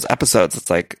have one of those episodes. It's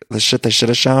like the shit they should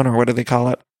have shown, or what do they call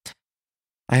it?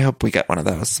 I hope we get one of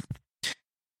those.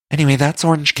 Anyway, that's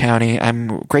Orange County.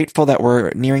 I'm grateful that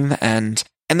we're nearing the end.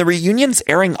 And the reunion's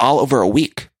airing all over a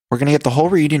week. We're going to get the whole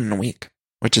reunion in a week,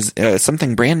 which is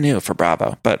something brand new for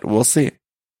Bravo. But we'll see.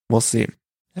 We'll see.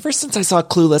 Ever since I saw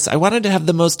Clueless, I wanted to have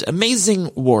the most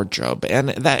amazing wardrobe, and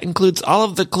that includes all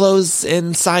of the clothes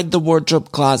inside the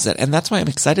wardrobe closet, and that's why I'm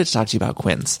excited to talk to you about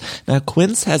Quince. Now,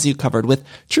 Quince has you covered with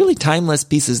truly timeless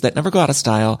pieces that never go out of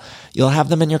style. You'll have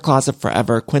them in your closet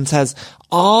forever. Quince has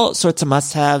all sorts of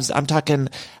must-haves. I'm talking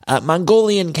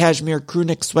Mongolian cashmere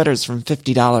crewneck sweaters from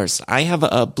 $50. I have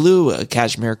a blue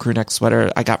cashmere crewneck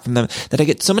sweater I got from them that I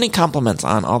get so many compliments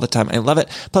on all the time. I love it.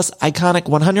 Plus, iconic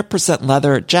 100%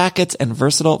 leather jackets and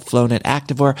versatile flow-knit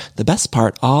activewear. The best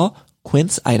part, all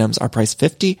Quince items are priced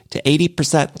 50 to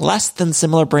 80% less than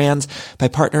similar brands. By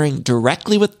partnering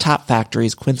directly with top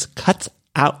factories, Quince cuts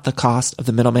out the cost of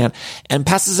the middleman and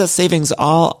passes us savings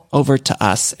all over to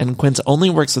us. And Quince only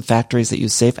works with factories that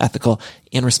use safe, ethical,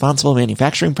 and responsible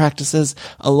manufacturing practices,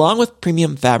 along with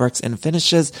premium fabrics and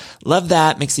finishes. Love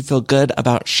that. Makes you feel good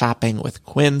about shopping with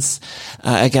Quince.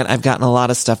 Again, I've gotten a lot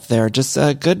of stuff there. Just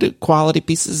good quality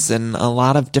pieces and a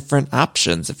lot of different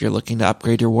options if you're looking to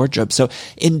upgrade your wardrobe. So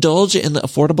indulge in the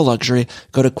affordable luxury.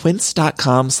 Go to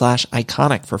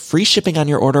quince.com/iconic for free shipping on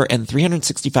your order and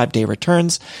 365-day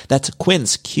returns. That's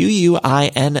Quince,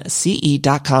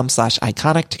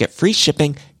 QUINCE.com/iconic to get free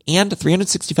shipping and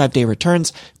 365-day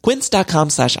returns.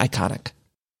 Quince.com/iconic.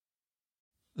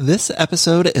 This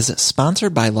episode is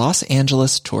sponsored by Los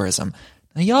Angeles Tourism.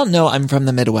 Now, y'all know I'm from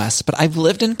the Midwest, but I've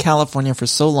lived in California for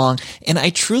so long, and I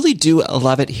truly do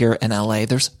love it here in LA.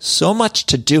 There's so much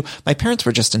to do. My parents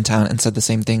were just in town and said the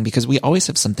same thing because we always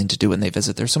have something to do when they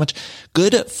visit. There's so much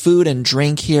good food and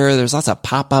drink here. There's lots of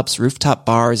pop-ups, rooftop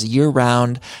bars,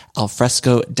 year-round, al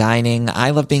fresco dining. I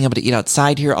love being able to eat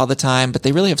outside here all the time, but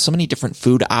they really have so many different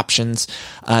food options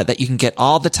that you can get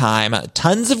all the time.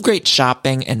 Tons of great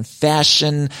shopping and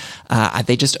fashion.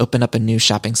 They just opened up a new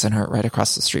shopping center right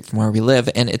across the street from where we live,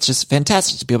 and it's just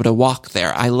fantastic to be able to walk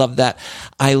there. I love that.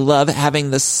 I love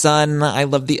having the sun. I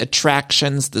love the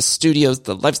attractions, the studios,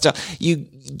 the lifestyle. You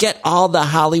get all the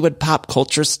Hollywood pop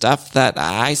culture stuff that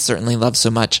I certainly love so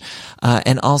much.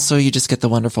 And also you just get the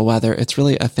wonderful weather. It's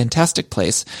really a fantastic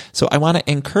place. So I want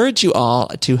to encourage you all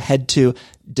to head to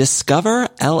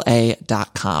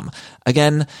discoverla.com.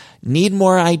 Again, need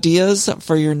more ideas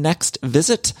for your next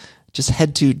visit? Just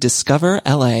head to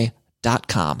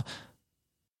discoverla.com.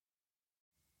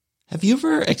 Have you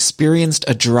ever experienced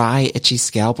a dry, itchy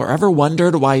scalp or ever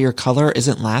wondered why your color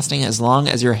isn't lasting as long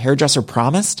as your hairdresser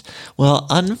promised? Well,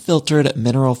 unfiltered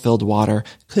mineral-filled water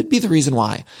could be the reason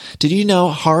why. Did you know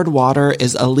hard water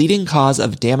is a leading cause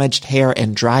of damaged hair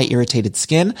and dry, irritated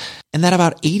skin? And that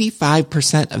about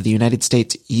 85% of the United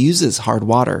States uses hard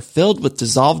water filled with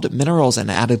dissolved minerals and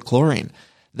added chlorine.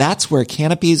 That's where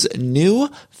Canopy's new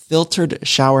filtered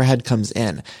shower head comes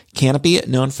in. Canopy,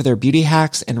 known for their beauty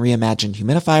hacks and reimagined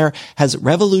humidifier, has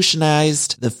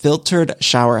revolutionized the filtered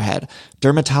shower head.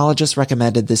 Dermatologists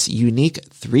recommended this unique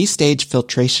 3-stage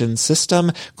filtration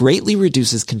system greatly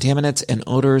reduces contaminants and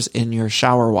odors in your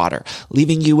shower water,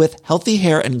 leaving you with healthy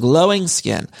hair and glowing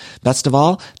skin. Best of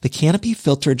all, the Canopy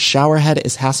filtered shower head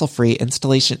is hassle-free.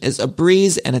 Installation is a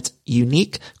breeze, and its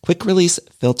unique quick-release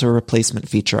filter replacement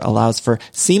feature allows for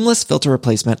seamless filter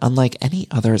replacement unlike any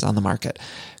others on the market.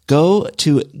 Go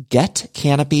to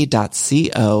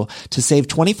getcanopy.co to save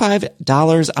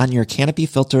 $25 on your Canopy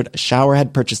filtered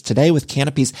showerhead purchase today with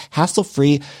Canopy's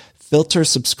hassle-free filter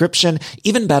subscription.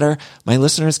 Even better, my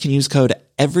listeners can use code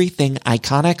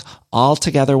EVERYTHINGICONIC, all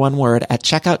together one word, at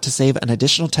checkout to save an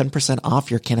additional 10%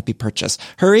 off your Canopy purchase.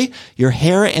 Hurry, your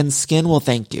hair and skin will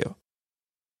thank you.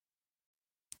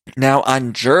 Now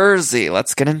on Jersey,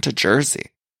 let's get into Jersey.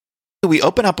 We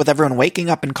open up with everyone waking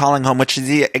up and calling home, which is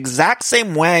the exact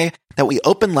same way that we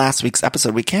opened last week's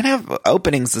episode. We can't have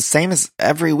openings the same as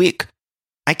every week.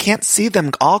 I can't see them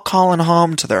all calling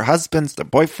home to their husbands, their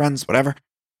boyfriends, whatever.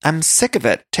 I'm sick of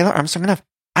it. Taylor Armstrong enough.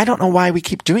 I don't know why we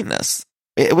keep doing this.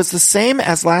 It was the same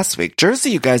as last week.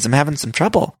 Jersey, you guys, I'm having some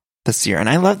trouble this year, and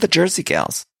I love the Jersey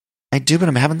gals. I do, but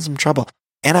I'm having some trouble.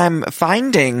 And I'm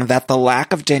finding that the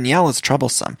lack of Danielle is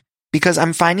troublesome. Because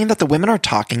I'm finding that the women are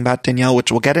talking about Danielle,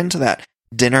 which we'll get into that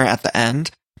dinner at the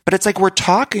end. But it's like we're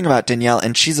talking about Danielle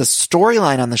and she's a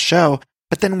storyline on the show,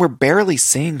 but then we're barely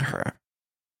seeing her.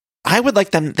 I would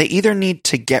like them, they either need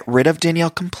to get rid of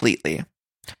Danielle completely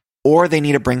or they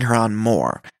need to bring her on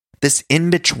more. This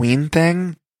in-between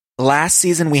thing, last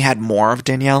season we had more of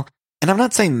Danielle, and I'm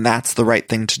not saying that's the right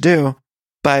thing to do,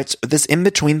 but this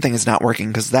in-between thing is not working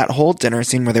because that whole dinner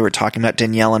scene where they were talking about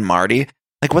Danielle and Marty,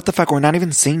 like, what the fuck? We're not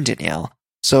even seeing Danielle.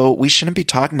 So we shouldn't be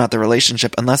talking about the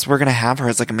relationship unless we're going to have her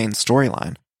as like a main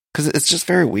storyline. Because it's just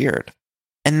very weird.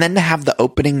 And then to have the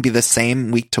opening be the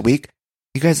same week to week,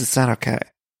 you guys, it's not okay.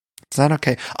 It's not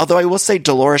okay. Although I will say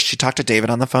Dolores, she talked to David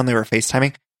on the phone. They were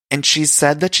FaceTiming. And she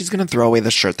said that she's going to throw away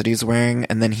the shirt that he's wearing.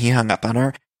 And then he hung up on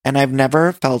her. And I've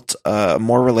never felt a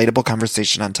more relatable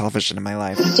conversation on television in my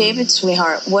life. David,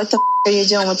 sweetheart, what the are you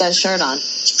doing with that shirt on?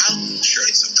 Shirt.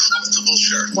 It's a comfortable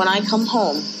shirt. When I come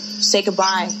home, say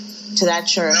goodbye to that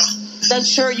shirt. No. That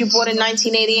shirt you bought in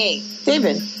 1988.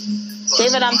 David,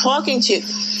 I'm talking to you.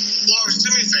 Loris, do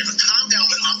me a favor. Calm down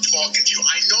when I'm talking to you.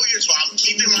 I know you're talking. I'm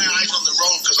keeping my eyes on the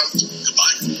road because I'm...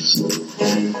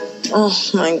 Goodbye. Oh,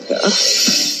 my God.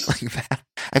 Like that.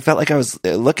 I felt like I was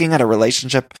looking at a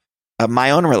relationship,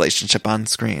 my own relationship on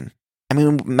screen. I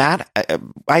mean, Matt,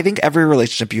 I think every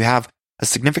relationship you have a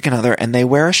significant other and they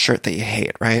wear a shirt that you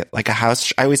hate, right? Like a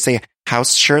house. I always say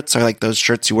house shirts are like those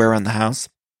shirts you wear around the house.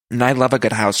 And I love a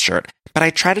good house shirt, but I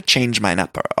try to change mine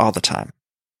up all the time.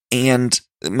 And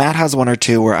Matt has one or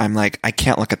two where I'm like, I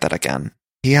can't look at that again.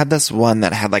 He had this one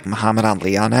that had like Muhammad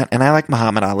Ali on it. And I like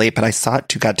Muhammad Ali, but I saw it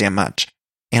too goddamn much.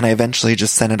 And I eventually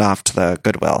just sent it off to the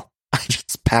Goodwill. I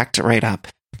just packed it right up.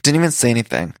 Didn't even say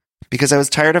anything because I was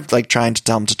tired of like trying to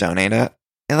tell him to donate it.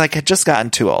 It like had just gotten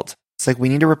too old. It's like, we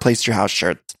need to replace your house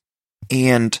shirts.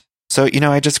 And so, you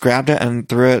know, I just grabbed it and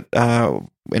threw it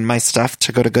in my stuff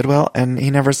to go to Goodwill, and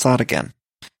he never saw it again.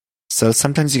 So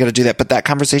sometimes you got to do that. But that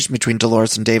conversation between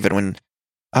Dolores and David when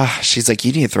she's like,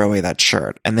 you need to throw away that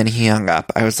shirt. And then he hung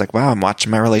up. I was like, wow, I'm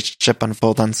watching my relationship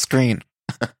unfold on screen.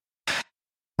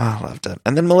 I loved it.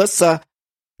 And then Melissa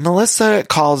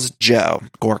calls Joe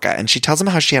Gorga, and she tells him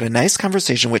how she had a nice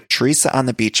conversation with Teresa on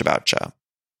the beach about Joe.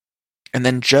 And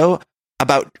then Joe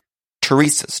about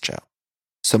Teresa's Joe.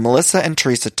 So Melissa and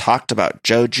Teresa talked about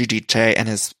Joe Giudice and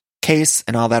his case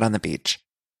and all that on the beach.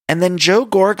 And then Joe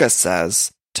Gorga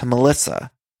says to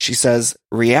Melissa, she says,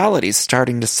 reality's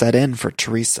starting to set in for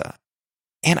Teresa.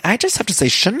 And I just have to say,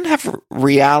 shouldn't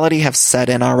reality have set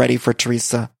in already for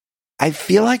Teresa? I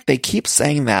feel like they keep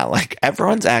saying that, like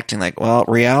everyone's acting like, well,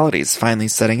 reality's finally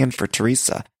setting in for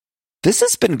Teresa. This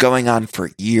has been going on for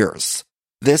years.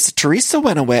 Teresa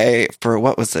went away for,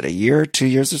 what was it, a year, 2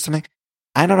 years or something?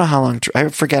 I don't know how long, I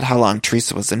forget how long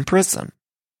Teresa was in prison.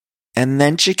 And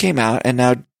then she came out, and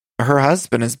now her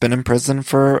husband has been in prison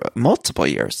for multiple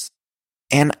years.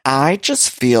 And I just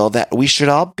feel that we should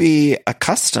all be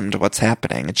accustomed to what's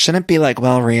happening. It shouldn't be like,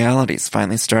 well, reality's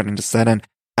finally starting to set in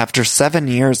after 7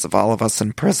 years of all of us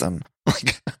in prison.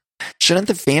 Like, shouldn't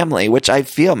the family, which I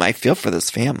feel for this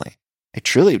family. I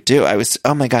truly do.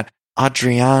 Oh my God,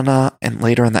 Adriana, and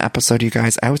later in the episode, you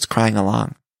guys, I was crying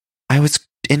along. I was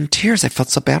in tears. I felt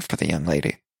so bad for the young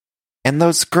lady. And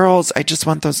those girls, I just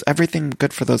want everything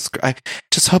good for those. I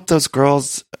just hope those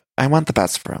girls, I want the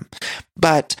best for them.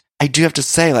 But I do have to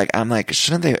say, like, I'm like,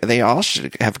 shouldn't they all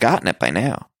should have gotten it by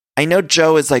now. I know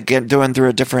Joe is like going through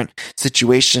a different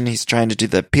situation. He's trying to do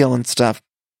the appeal and stuff,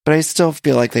 but I still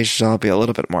feel like they should all be a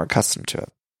little bit more accustomed to it.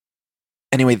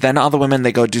 Anyway, then all the women,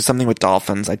 they go do something with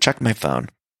dolphins. I checked my phone.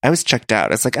 I was checked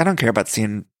out. It's like, I don't care about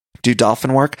do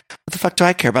dolphin work. What the fuck do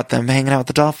I care about them hanging out with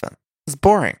the dolphin? It's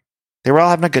boring. They were all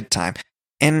having a good time.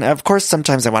 And of course,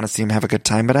 sometimes I want to see them have a good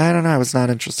time, but I don't know. I was not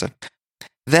interested.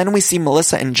 Then we see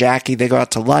Melissa and Jackie. They go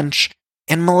out to lunch,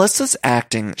 and Melissa's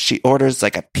acting. She orders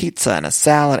like a pizza and a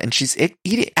salad, and she's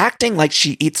acting like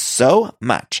she eats so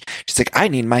much. She's like, I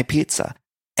need my pizza.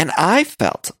 And I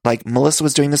felt like Melissa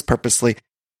was doing this purposely,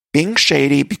 being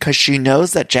shady because she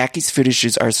knows that Jackie's food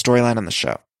issues are a storyline on the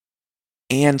show.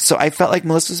 And so I felt like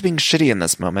Melissa was being shitty in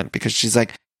this moment because she's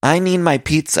like, I need my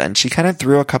pizza. And she kind of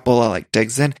threw a couple of like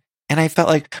digs in. And I felt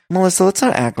like, Melissa, let's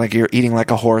not act like you're eating like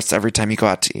a horse every time you go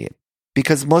out to eat.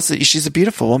 Because Melissa, she's a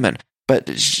beautiful woman, but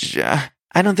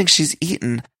I don't think she's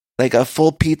eaten like a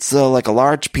full pizza, like a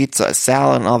large pizza, a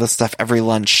salad, and all this stuff every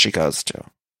lunch she goes to.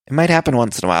 It might happen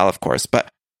once in a while, of course,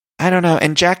 but I don't know.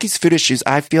 And Jackie's food issues,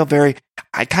 I feel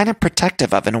I kind of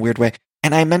protective of in a weird way.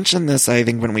 And I mentioned this, I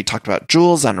think, when we talked about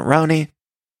Jules on Roni.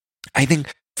 I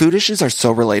think food issues are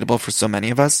so relatable for so many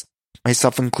of us,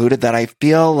 myself included, that I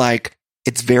feel like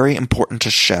it's very important to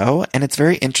show. And it's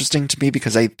very interesting to me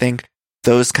because I think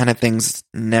those kind of things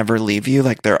never leave you.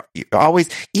 Like they're always,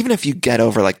 even if you get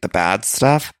over like the bad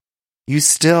stuff,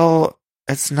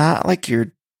 it's not like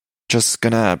you're just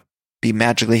gonna be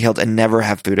magically healed and never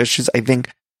have food issues. I think,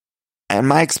 in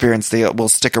my experience, they will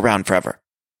stick around forever.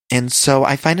 And so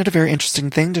I find it a very interesting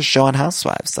thing to show on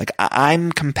Housewives. Like,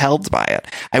 I'm compelled by it.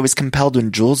 I was compelled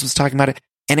when Jules was talking about it,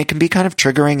 and it can be kind of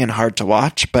triggering and hard to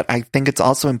watch, but I think it's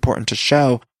also important to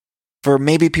show for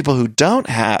maybe people who don't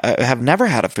have never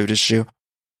had a food issue.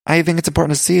 I think it's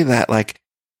important to see that, like,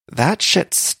 that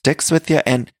shit sticks with you.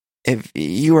 And if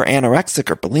you were anorexic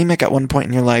or bulimic at one point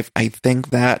in your life, I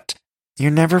think that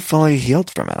you're never fully healed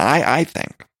from it. I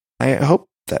think. I hope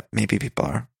that maybe people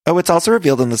are. Oh, it's also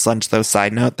revealed in this lunch, though,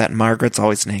 side note, that Margaret's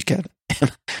always naked.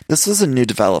 This was a new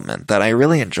development that I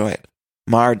really enjoyed.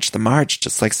 The Marge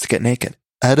just likes to get naked.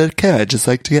 I don't care, I just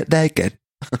like to get naked.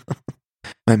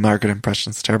 My Margaret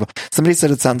impression's terrible. Somebody said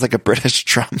it sounds like a British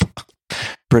Trump.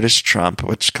 British Trump,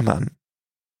 which, come on.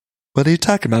 What are you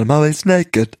talking about? I'm always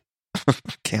naked.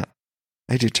 Can't.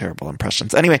 I do terrible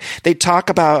impressions. Anyway, they talk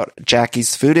about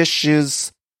Jackie's food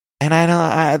issues. And I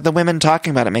know the women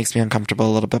talking about it makes me uncomfortable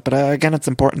a little bit. But again, it's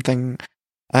an important thing,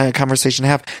 conversation to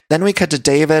have. Then we cut to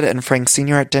David and Frank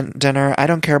Sr. at dinner. I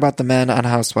don't care about the men on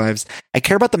Housewives. I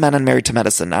care about the men on Married to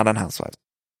Medicine, not on Housewives.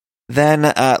 Then,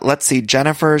 let's see,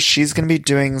 Jennifer, she's going to be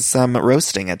doing some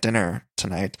roasting at dinner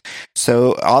tonight.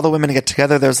 So all the women get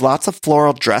together. There's lots of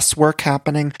floral dress work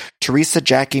happening. Teresa,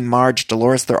 Jackie, Marge,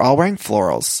 Dolores, they're all wearing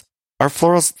florals. Our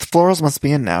florals must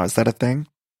be in now. Is that a thing?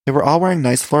 They were all wearing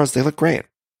nice florals. They look great.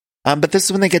 But this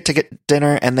is when they get to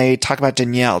dinner and they talk about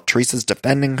Danielle. Teresa's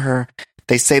defending her.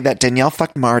 They say that Danielle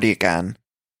fucked Marty again.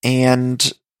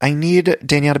 And I need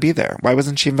Danielle to be there. Why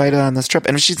wasn't she invited on this trip?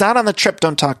 And if she's not on the trip,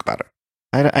 don't talk about her.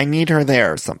 I need her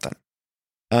there or something.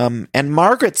 And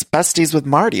Margaret's besties with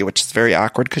Marty, which is very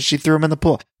awkward because she threw him in the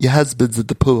pool. Your husband's at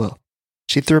the pool.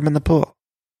 She threw him in the pool.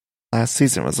 Last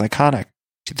season was iconic.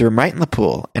 She threw him right in the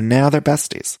pool, and now they're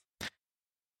besties.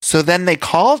 So then they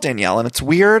call Danielle, and it's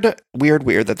weird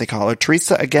that they call her.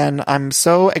 Teresa, again, I'm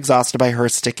so exhausted by her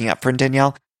sticking up for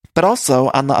Danielle. But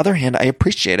also, on the other hand, I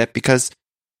appreciate it because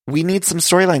we need some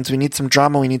storylines, we need some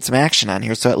drama, we need some action on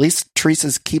here. So at least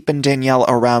Teresa's keeping Danielle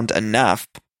around enough.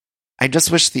 I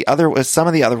just wish some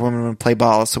of the other women would play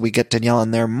ball so we get Danielle in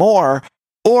there more,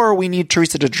 or we need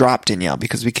Teresa to drop Danielle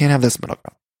because we can't have this middle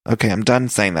ground. Okay, I'm done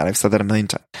saying that. I've said that a million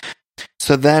times.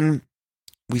 So then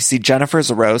we see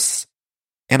Jennifer's roast,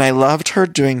 and I loved her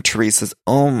doing Teresa's,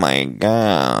 oh my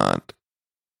God.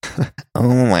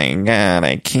 Oh my God,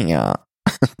 I can't.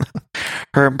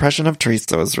 Her impression of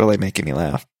Teresa was really making me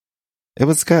laugh. It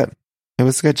was good. It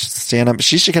was good. She'd stand up.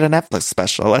 She should get a Netflix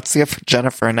special. Let's give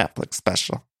Jennifer a Netflix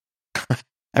special.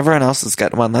 Everyone else is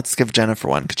getting one. Let's give Jennifer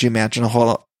one. Could you imagine a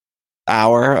whole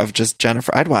hour of just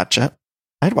Jennifer? I'd watch it.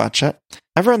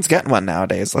 Everyone's getting one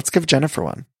nowadays. Let's give Jennifer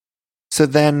one. So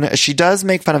then she does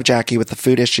make fun of Jackie with the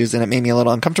food issues, and it made me a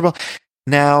little uncomfortable.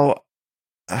 Now,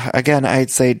 again, I'd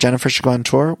say Jennifer should go on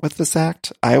tour with this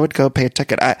act. I would go pay a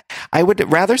ticket. I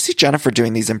would rather see Jennifer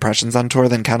doing these impressions on tour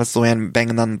than Countess Luann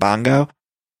banging on the bongo.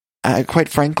 Quite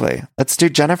frankly, let's do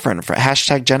Jennifer and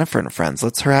hashtag Jennifer and Friends.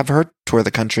 Let's have her tour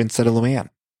the country instead of Luann.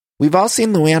 We've all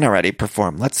seen Luann already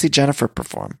perform. Let's see Jennifer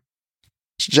perform.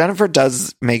 Jennifer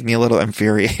does make me a little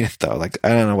infuriated, though. Like, I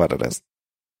don't know what it is.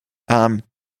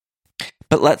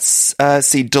 But let's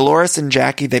see Dolores and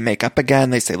Jackie. They make up again.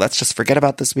 They say, let's just forget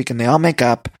about this week. And they all make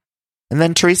up. And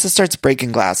then Teresa starts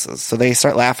breaking glasses. So they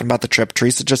start laughing about the trip.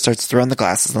 Teresa just starts throwing the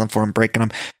glasses on the floor and breaking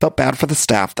them. Felt bad for the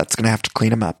staff. That's going to have to clean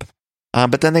them up.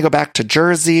 But then they go back to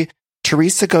Jersey.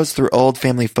 Teresa goes through old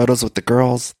family photos with the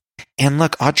girls. And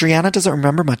look, Adriana doesn't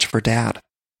remember much of her dad.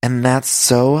 And that's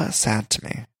so sad to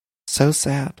me. So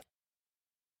sad.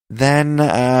 Then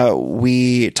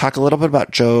we talk a little bit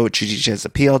about Joe Giudice's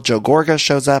appeal. Joe Gorga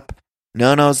shows up.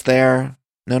 Nono's there.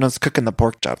 Nono's cooking the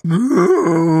pork chop. I'm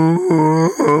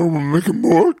making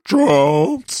pork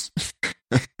chops.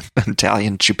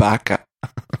 Italian Chewbacca.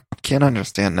 Can't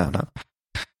understand Nono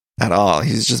at all.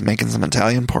 He's just making some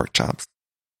Italian pork chops.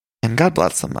 And God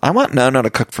bless him. I want Nono to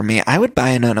cook for me. I would buy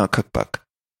a Nono cookbook.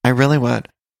 I really would.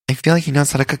 I feel like he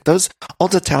knows how to cook. Those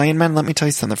old Italian men, let me tell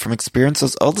you something from experience,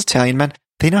 those old Italian men,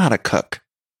 they know how to cook.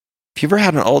 If you ever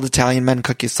had an old Italian man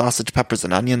cook you sausage, peppers,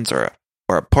 and onions, or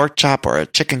a pork chop, or a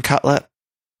chicken cutlet,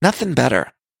 nothing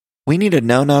better. We need a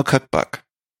no-no cookbook.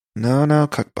 No-no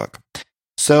cookbook.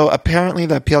 So apparently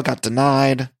the appeal got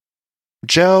denied.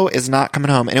 Joe is not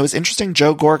coming home. And it was interesting,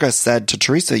 Joe Gorga said to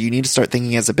Teresa, you need to start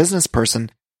thinking as a business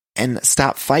person and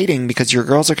stop fighting because your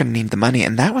girls are going to need the money.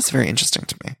 And that was very interesting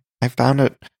to me. I found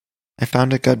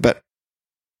it good, but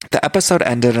the episode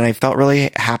ended and I felt really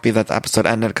happy that the episode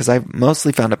ended because I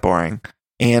mostly found it boring.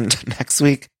 And next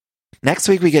week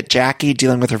we get Jackie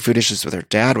dealing with her food issues with her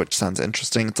dad, which sounds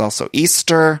interesting. It's also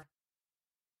Easter.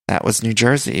 That was New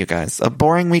Jersey, you guys. A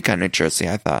boring week on New Jersey,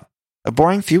 I thought. A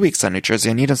boring few weeks on New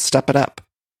Jersey. I need to step it up.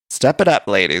 Step it up,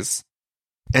 ladies.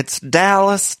 It's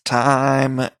Dallas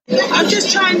time. I'm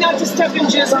just trying not to step in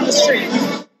jizz on the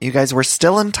street. You guys, we're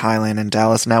still in Thailand and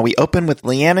Dallas now. We open with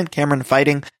Leanne and Cameron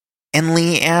fighting. And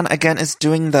Leanne, again, is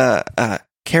doing the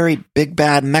Carrie Big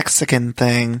Bad Mexican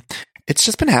thing. It's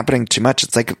just been happening too much.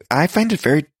 It's like, I find it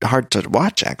very hard to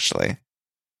watch, actually.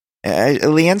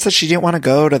 Leanne said she didn't want to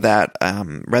go to that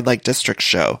Red Light District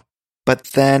show. But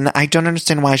then I don't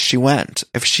understand why she went.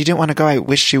 If she didn't want to go, I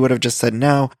wish she would have just said,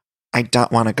 no, I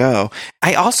don't want to go.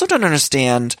 I also don't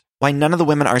understand why none of the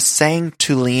women are saying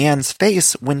to Leanne's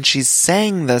face when she's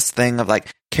saying this thing of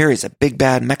like, Carrie's a big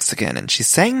bad Mexican. And she's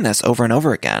saying this over and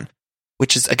over again,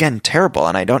 which is, again, terrible.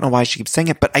 And I don't know why she keeps saying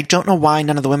it, but I don't know why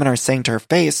none of the women are saying to her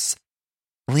face,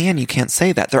 Leanne, you can't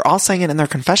say that. They're all saying it in their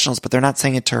confessionals, but they're not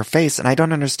saying it to her face. And I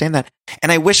don't understand that.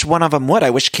 And I wish one of them would. I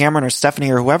wish Cameron or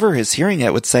Stephanie or whoever is hearing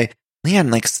it would say,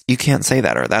 Leanne, like, you can't say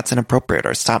that, or that's inappropriate,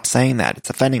 or stop saying that. It's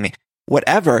offending me.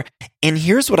 Whatever. And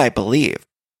here's what I believe.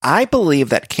 I believe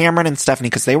that Cameron and Stephanie,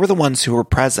 because they were the ones who were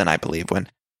present, I believe, when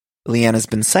Leanne has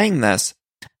been saying this,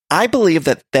 I believe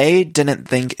that they didn't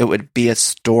think it would be a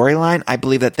storyline. I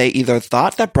believe that they either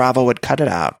thought that Bravo would cut it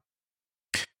out,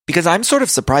 because I'm sort of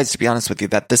surprised, to be honest with you,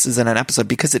 that this is in an episode,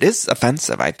 because it is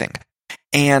offensive, I think.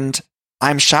 And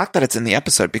I'm shocked that it's in the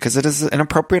episode, because it is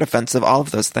inappropriate, offensive, all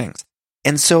of those things.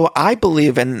 And so I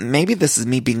believe, and maybe this is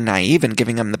me being naive and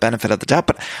giving them the benefit of the doubt,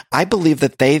 but I believe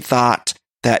that they thought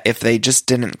that if they just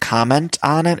didn't comment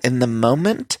on it in the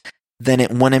moment, then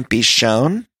it wouldn't be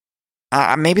shown.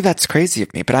 Maybe that's crazy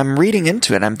of me, but I'm reading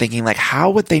into it. I'm thinking, like,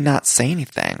 how would they not say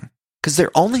anything? Because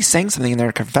they're only saying something in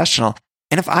their confessional.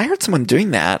 And if I heard someone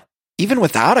doing that, even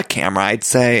without a camera, I'd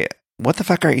say, what the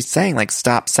fuck are you saying? Like,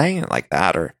 stop saying it like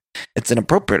that, or it's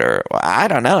inappropriate, or I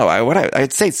don't know.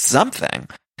 I'd say something.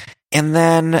 And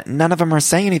then none of them are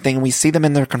saying anything. And we see them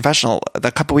in their confessional.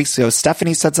 A couple weeks ago,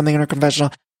 Stephanie said something in her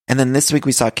confessional. And then this week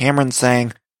we saw Cameron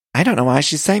saying, I don't know why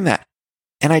she's saying that.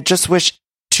 And I just wish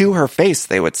to her face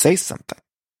they would say something.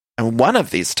 And one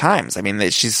of these times, I mean,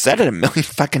 she's said it a million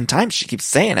fucking times. She keeps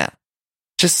saying it.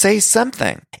 Just say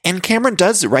something. And Cameron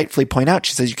does rightfully point out,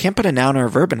 she says, you can't put a noun or a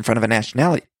verb in front of a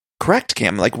nationality. Correct,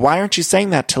 Cam. Like, why aren't you saying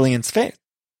that to Leanne's face?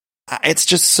 It's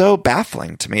just so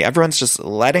baffling to me. Everyone's just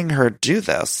letting her do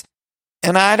this.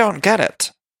 And I don't get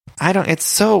it. It's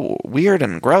so weird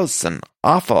and gross and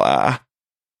awful. I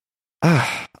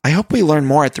hope we learn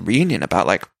more at the reunion about,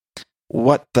 like,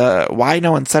 why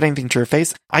no one said anything to her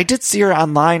face. I did see her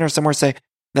online or somewhere say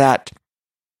that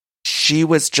she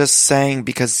was just saying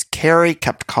because Carrie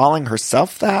kept calling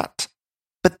herself that.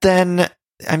 But then,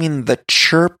 I mean, the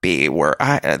chirpy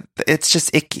it's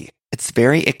just icky. It's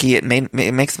very icky. It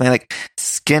makes my, like,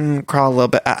 skin crawl a little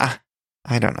bit.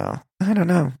 I don't know.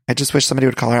 I just wish somebody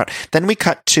would call her out. Then we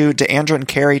cut to D'Andra and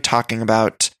Carrie talking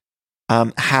about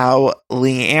how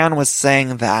Leanne was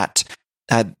saying that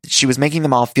she was making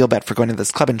them all feel bad for going to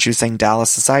this club, and she was saying Dallas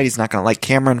society's not going to like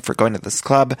Cameron for going to this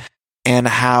club, and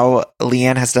how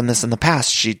Leanne has done this in the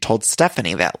past. She told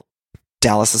Stephanie that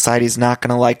Dallas society's not going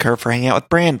to like her for hanging out with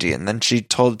Brandy, and then she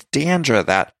told D'Andra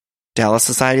that Dallas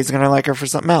society's going to like her for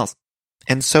something else.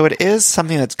 And so it is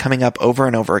something that's coming up over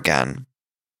and over again.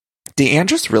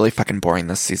 D'Andra's really fucking boring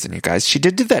this season, you guys. She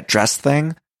did do that dress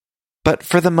thing, but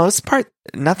for the most part,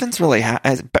 nothing's really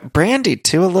Brandy,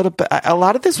 too, a little bit. A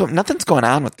lot of this, nothing's going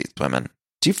on with these women.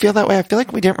 Do you feel that way? I feel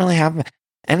like we didn't really have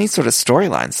any sort of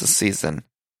storylines this season.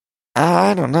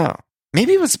 I don't know.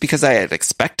 Maybe it was because I had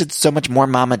expected so much more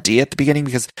Mama D at the beginning,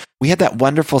 because we had that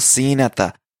wonderful scene at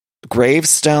the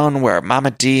gravestone where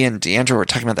Mama D and D'Andra were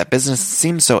talking about that business. It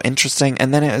seemed so interesting,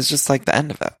 and then it was just like the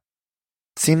end of it.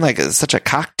 Seemed like it was such a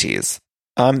cock tease.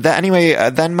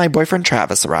 Then my boyfriend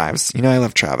Travis arrives. You know I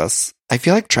love Travis. I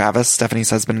feel like Travis, Stephanie's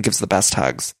husband, gives the best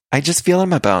hugs. I just feel in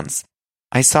my bones.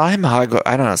 I saw him hug,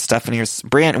 I don't know, Stephanie or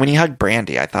Brandy. When he hugged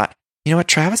Brandy, I thought, you know what,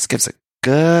 Travis gives a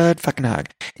good fucking hug.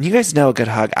 And you guys know a good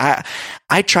hug.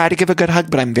 I try to give a good hug,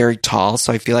 but I'm very tall,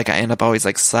 so I feel like I end up always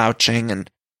like slouching,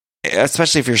 and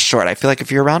especially if you're short. I feel like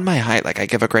if you're around my height, like I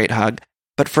give a great hug.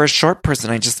 But for a short person,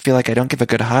 I just feel like I don't give a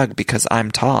good hug because I'm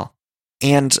tall.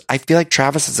 And I feel like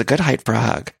Travis is a good height for a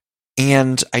hug.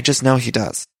 And I just know he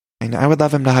does. And I would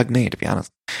love him to hug me, to be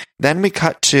honest. Then we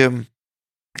cut to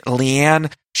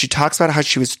Leanne. She talks about how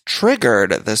she was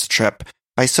triggered this trip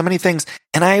by so many things.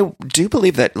 And I do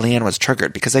believe that Leanne was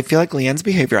triggered, because I feel like Leanne's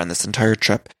behavior on this entire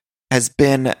trip has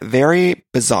been very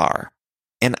bizarre.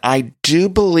 And I do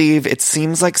believe it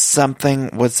seems like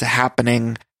something was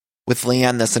happening with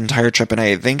Leanne this entire trip, and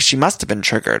I think she must have been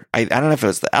triggered. I don't know if it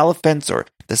was the elephants or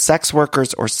the sex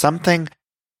workers or something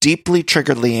deeply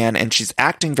triggered Leanne, and she's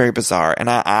acting very bizarre. And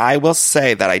I will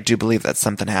say that I do believe that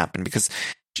something happened, because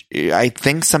I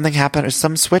think something happened, or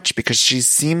some switch, because she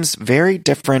seems very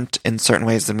different in certain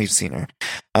ways than we've seen her.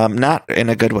 Not in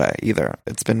a good way either.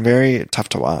 It's been very tough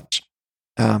to watch.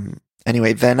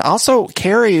 Anyway, then also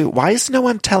Carrie, why is no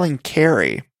one telling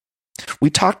Carrie?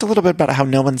 We talked a little bit about how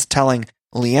no one's telling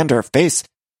Leanne to her face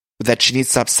that she needs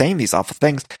to stop saying these awful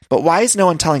things. But why is no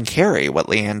one telling Carrie what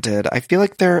Leanne did? I feel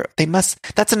like they must.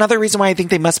 That's another reason why I think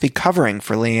they must be covering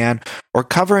for Leanne, or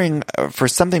covering for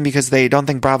something, because they don't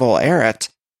think Bravo will air it.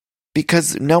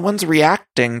 Because no one's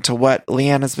reacting to what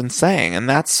Leanne has been saying, and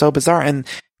that's so bizarre. And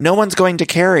no one's going to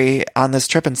Carrie on this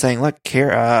trip and saying, look,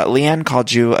 Leanne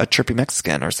called you a trippy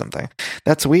Mexican or something.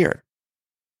 That's weird.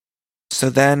 So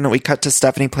then we cut to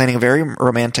Stephanie planning a very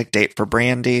romantic date for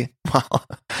Brandy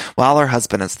while her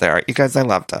husband is there. You guys, I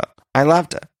loved it. I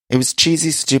loved it. It was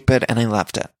cheesy, stupid, and I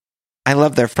loved it. I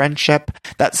love their friendship.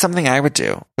 That's something I would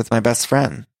do with my best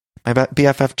friend, my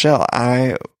BFF Jill.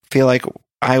 I feel like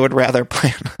I would rather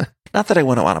plan, not that I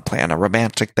wouldn't want to plan a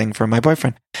romantic thing for my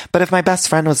boyfriend, but if my best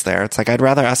friend was there, it's like I'd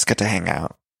rather us get to hang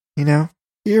out. You know?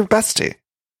 You're your bestie.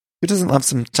 Who doesn't love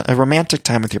a romantic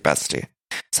time with your bestie?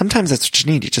 Sometimes that's what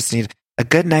you need. You just need a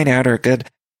good night out or a good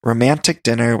romantic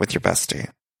dinner with your bestie.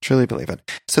 Truly believe it.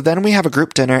 So then we have a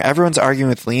group dinner. Everyone's arguing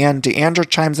with Leanne. Deandra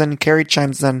chimes in. Carrie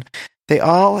chimes in. They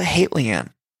all hate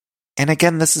Leanne. And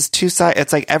again, this is two sides.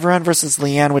 It's like everyone versus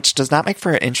Leanne, which does not make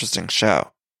for an interesting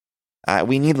show.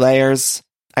 We need layers.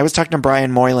 I was talking to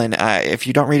Brian Moylan. If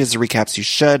you don't read his recaps, you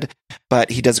should. But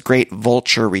he does great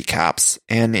Vulture recaps.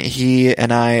 And he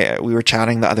and we were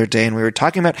chatting the other day, and we were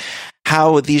talking about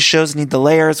how these shows need the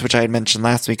layers, which I had mentioned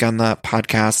last week on the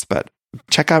podcast. But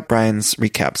check out Brian's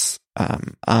recaps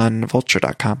on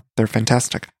vulture.com. They're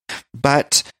fantastic.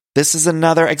 But this is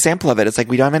another example of it. It's like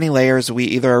we don't have any layers. We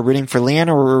either are rooting for Leanne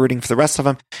or we're rooting for the rest of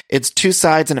them. It's two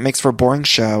sides, and it makes for a boring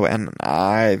show. And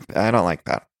I don't like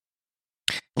that.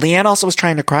 Leanne also was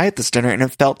trying to cry at this dinner, and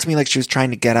it felt to me like she was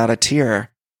trying to get out a tear,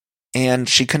 and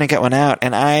she couldn't get one out.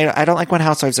 And I don't like when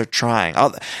housewives are trying.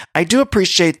 I do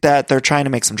appreciate that they're trying to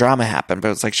make some drama happen, but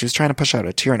it was like she was trying to push out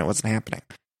a tear, and it wasn't happening.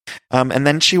 And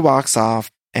then she walks off,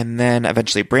 and then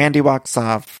eventually Brandy walks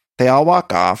off. They all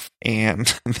walk off,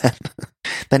 and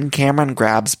then Cameron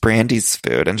grabs Brandy's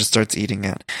food and just starts eating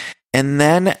it. And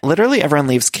then literally everyone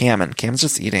leaves Cam, and Cam's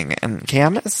just eating. And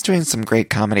Cam is doing some great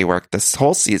comedy work this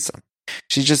whole season.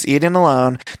 She's just eating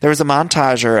alone. There was a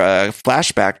montage or a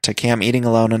flashback to Cam eating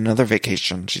alone on another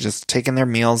vacation. She's just taking their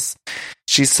meals.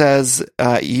 She says,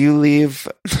 you leave,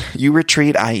 you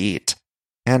retreat, I eat.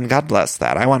 And God bless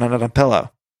that. I want it on a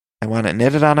pillow. I want it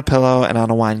knitted on a pillow and on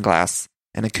a wine glass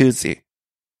and a koozie.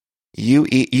 You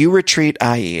eat, you retreat,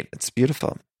 I eat. It's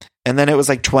beautiful. And then it was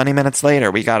like 20 minutes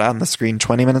later. We got on the screen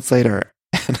 20 minutes later.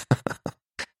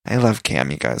 I love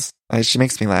Cam, you guys. She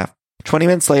makes me laugh. 20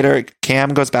 minutes later, Cam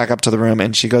goes back up to the room,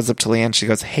 and she goes up to Leanne. She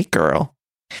goes, hey, girl.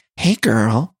 Hey,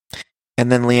 girl.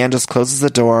 And then Leanne just closes the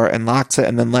door and locks it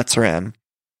and then lets her in.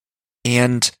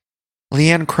 And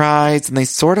Leanne cries, and they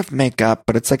sort of make up,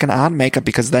 but it's like an odd makeup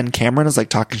because then Cameron is like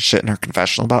talking shit in her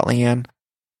confessional about Leanne.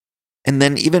 And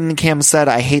then even Cam said,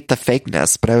 I hate the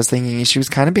fakeness, but I was thinking she was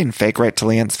kind of being fake right to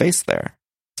Leanne's face there.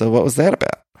 So what was that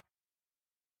about?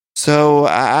 So,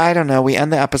 I don't know. We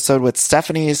end the episode with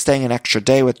Stephanie staying an extra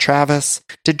day with Travis.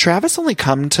 Did Travis only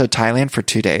come to Thailand for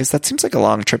 2 days? That seems like a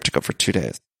long trip to go for 2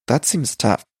 days. That seems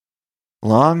tough.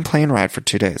 Long plane ride for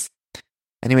 2 days.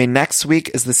 Anyway, next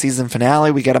week is the season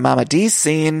finale. We get a Mama D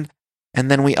scene. And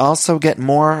then we also get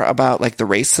more about like the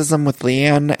racism with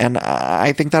Leanne. And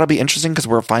I think that'll be interesting because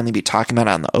we'll finally be talking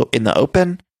about it in the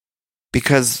open.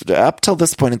 Because up till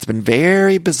this point, it's been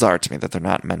very bizarre to me that they're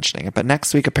not mentioning it. But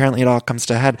next week, apparently, it all comes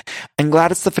to a head. I'm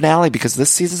glad it's the finale because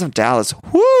this season of Dallas,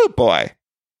 whoo boy,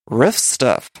 rough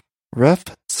stuff,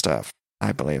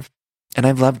 I believe. And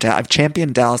I've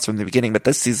championed Dallas from the beginning, but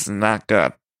this season is not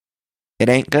good. It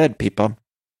ain't good, people.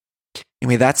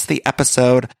 Anyway, that's the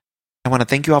episode. I want to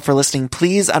thank you all for listening.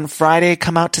 Please, on Friday,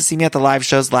 come out to see me at the live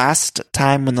shows. Last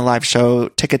time when the live show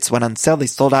tickets went on sale, they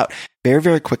sold out very,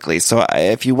 very quickly. So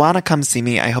if you want to come see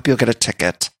me, I hope you'll get a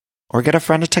ticket or get a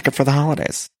friend a ticket for the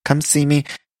holidays. Come see me.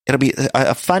 It'll be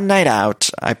a fun night out.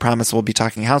 I promise we'll be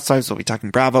talking Housewives. We'll be talking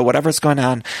Bravo, whatever's going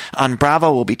on. On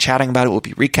Bravo, we'll be chatting about it. We'll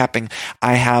be recapping.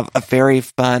 I have a very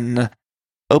fun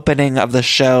opening of the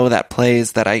show that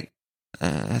plays that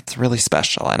it's really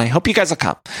special, and I hope you guys will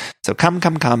come. So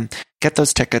come. Get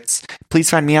those tickets. Please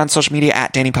find me on social media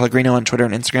at Danny Pellegrino on Twitter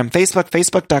and Instagram,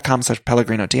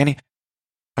 facebook.com/PellegrinoDanny.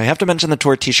 I have to mention the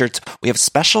tour t-shirts. We have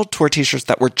special tour t-shirts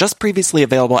that were just previously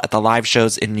available at the live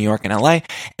shows in New York and LA,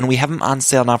 and we have them on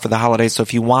sale now for the holidays. So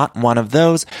if you want one of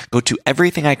those, go to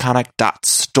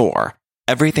everythingiconic.store.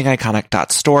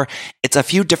 Everythingiconic.store. It's a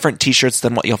few different t-shirts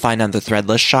than what you'll find on the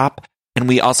Threadless shop. And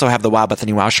we also have the Wow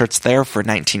Bethany Wow shirts there for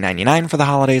 $19.99 for the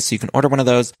holidays, so you can order one of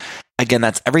those. Again,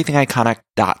 that's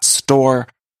everythingiconic.store.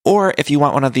 Or if you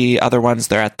want one of the other ones,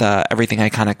 they're at the Everything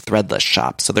Iconic Threadless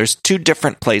shop. So there's two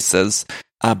different places,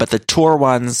 but the tour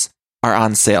ones are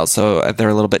on sale, so they're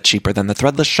a little bit cheaper than the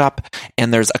Threadless shop.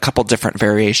 And there's a couple different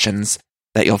variations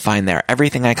that you'll find there.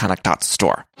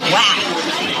 Everythingiconic.store.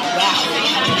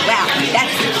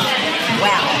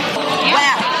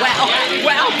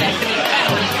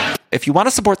 If you want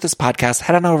to support this podcast,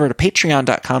 head on over to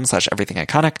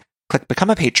patreon.com/everythingiconic. Click Become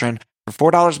a Patron.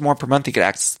 For $4 more per month, you get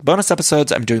access to bonus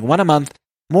episodes. I'm doing one a month.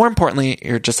 More importantly,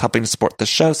 you're just helping to support the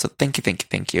show, so thank you.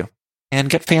 and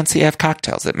get fancy AF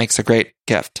cocktails. It makes a great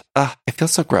gift. Ugh, it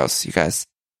feels so gross, you guys,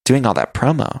 doing all that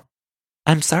promo.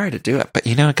 I'm sorry to do it, but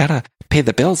I gotta pay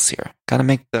the bills here. Gotta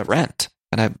make the rent.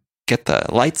 Gotta get the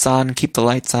lights on, keep the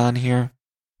lights on here.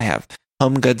 I have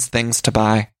home goods things to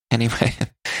buy. Anyway,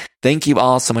 thank you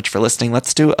all so much for listening.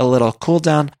 Let's do a little cool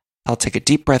down. I'll take a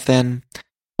deep breath in,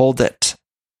 hold it,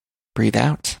 breathe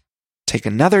out. Take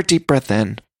another deep breath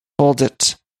in, hold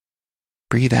it,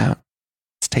 breathe out.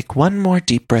 Let's take one more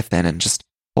deep breath in and just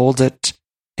hold it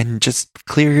and just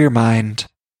clear your mind,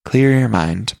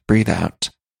 breathe out.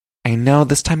 I know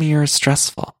this time of year is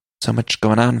stressful. So much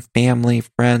going on, family,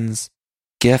 friends,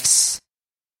 gifts.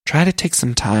 Try to take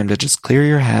some time to just clear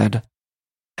your head,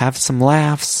 have some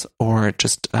laughs, or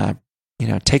just,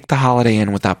 take the holiday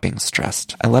in without being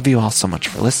stressed. I love you all so much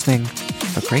for listening.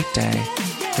 Have a great day,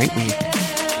 great week.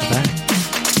 Bye-bye.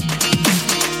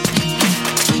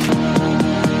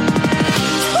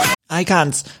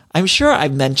 Icons, I'm sure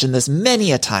I've mentioned this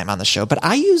many a time on the show, but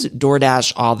I use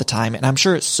DoorDash all the time, and I'm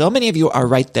sure so many of you are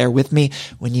right there with me.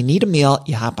 When you need a meal,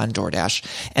 you hop on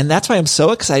DoorDash. And that's why I'm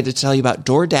so excited to tell you about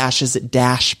DoorDash's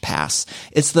Dash Pass.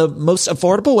 It's the most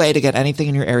affordable way to get anything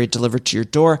in your area delivered to your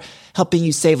door, helping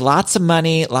you save lots of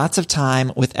money, lots of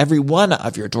time with every one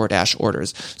of your DoorDash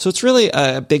orders. So it's really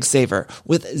a big saver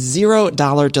with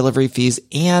 $0 delivery fees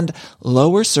and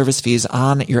lower service fees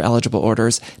on your eligible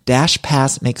orders. Dash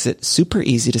Pass makes it super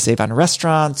easy to save on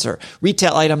restaurants or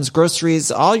retail items,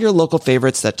 groceries, all your local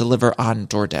favorites that deliver on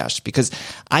DoorDash. Because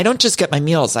I don't just get my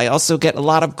meals, I also get a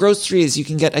lot of groceries. You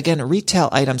can get, again, retail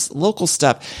items, local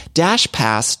stuff. Dash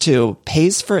Pass, too,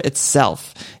 pays for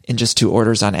itself in just 2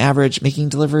 orders on average, making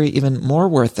delivery even more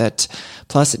worth it.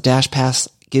 Plus, Dash Pass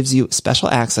gives you special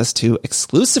access to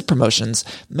exclusive promotions,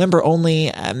 member-only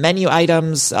menu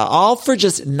items, all for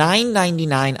just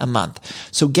 $9.99 a month.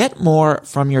 So get more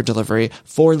from your delivery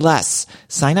for less.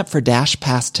 Sign up for Dash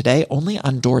Pass today only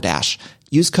on DoorDash.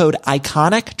 Use code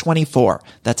ICONIC24.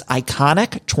 That's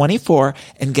ICONIC24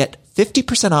 and get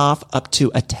 50% off up to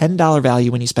a $10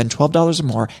 value when you spend $12 or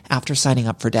more after signing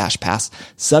up for Dash Pass.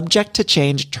 Subject to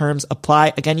change. Terms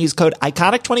apply. Again, use code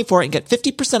ICONIC24 and get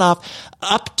 50% off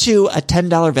up to a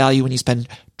 $10 value when you spend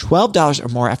 $12 or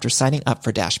more after signing up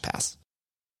for Dash Pass.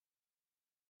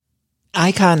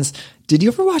 Icons, did you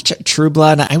ever watch True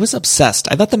Blood? I was obsessed.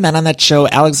 I thought the men on that show,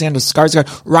 Alexander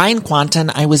Skarsgård, Ryan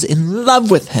Kwanten, I was in love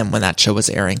with him when that show was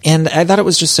airing. And I thought it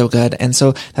was just so good. And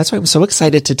so that's why I'm so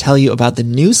excited to tell you about the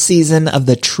new season of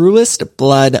the Truest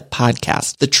Blood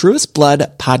podcast. The Truest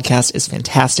Blood podcast is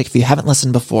fantastic. If you haven't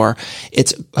listened before,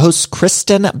 it's hosts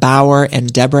Kristen Bauer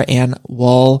and Deborah Ann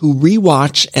Woll, who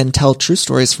rewatch and tell true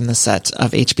stories from the set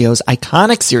of HBO's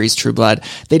iconic series True Blood.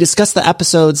 They discuss the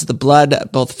episodes, the blood,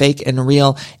 both fake and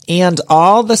real, and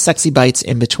all the sexy bites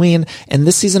in between. And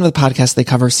this season of the podcast, they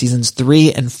cover seasons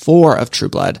 3 and 4 of True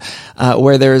Blood,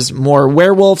 where there's more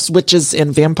werewolves, witches,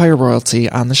 and vampire royalty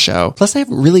on the show. Plus, they have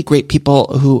really great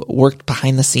people who worked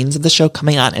behind the scenes of the show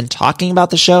coming on and talking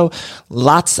about the show.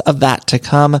 Lots of that to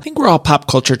come. I think we're all pop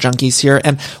culture junkies here.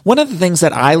 And one of the things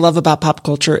that I love about pop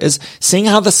culture is seeing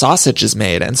how the sausage is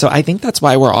made. And so I think that's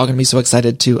why we're all going to be so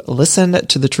excited to listen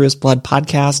to the Truest Blood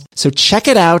podcast. So check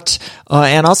it out.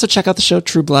 And also check out the show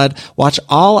True Blood. Watch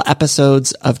all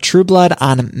episodes of True Blood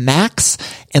on Max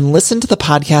and listen to the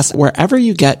podcast wherever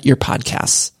you get your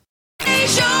podcasts.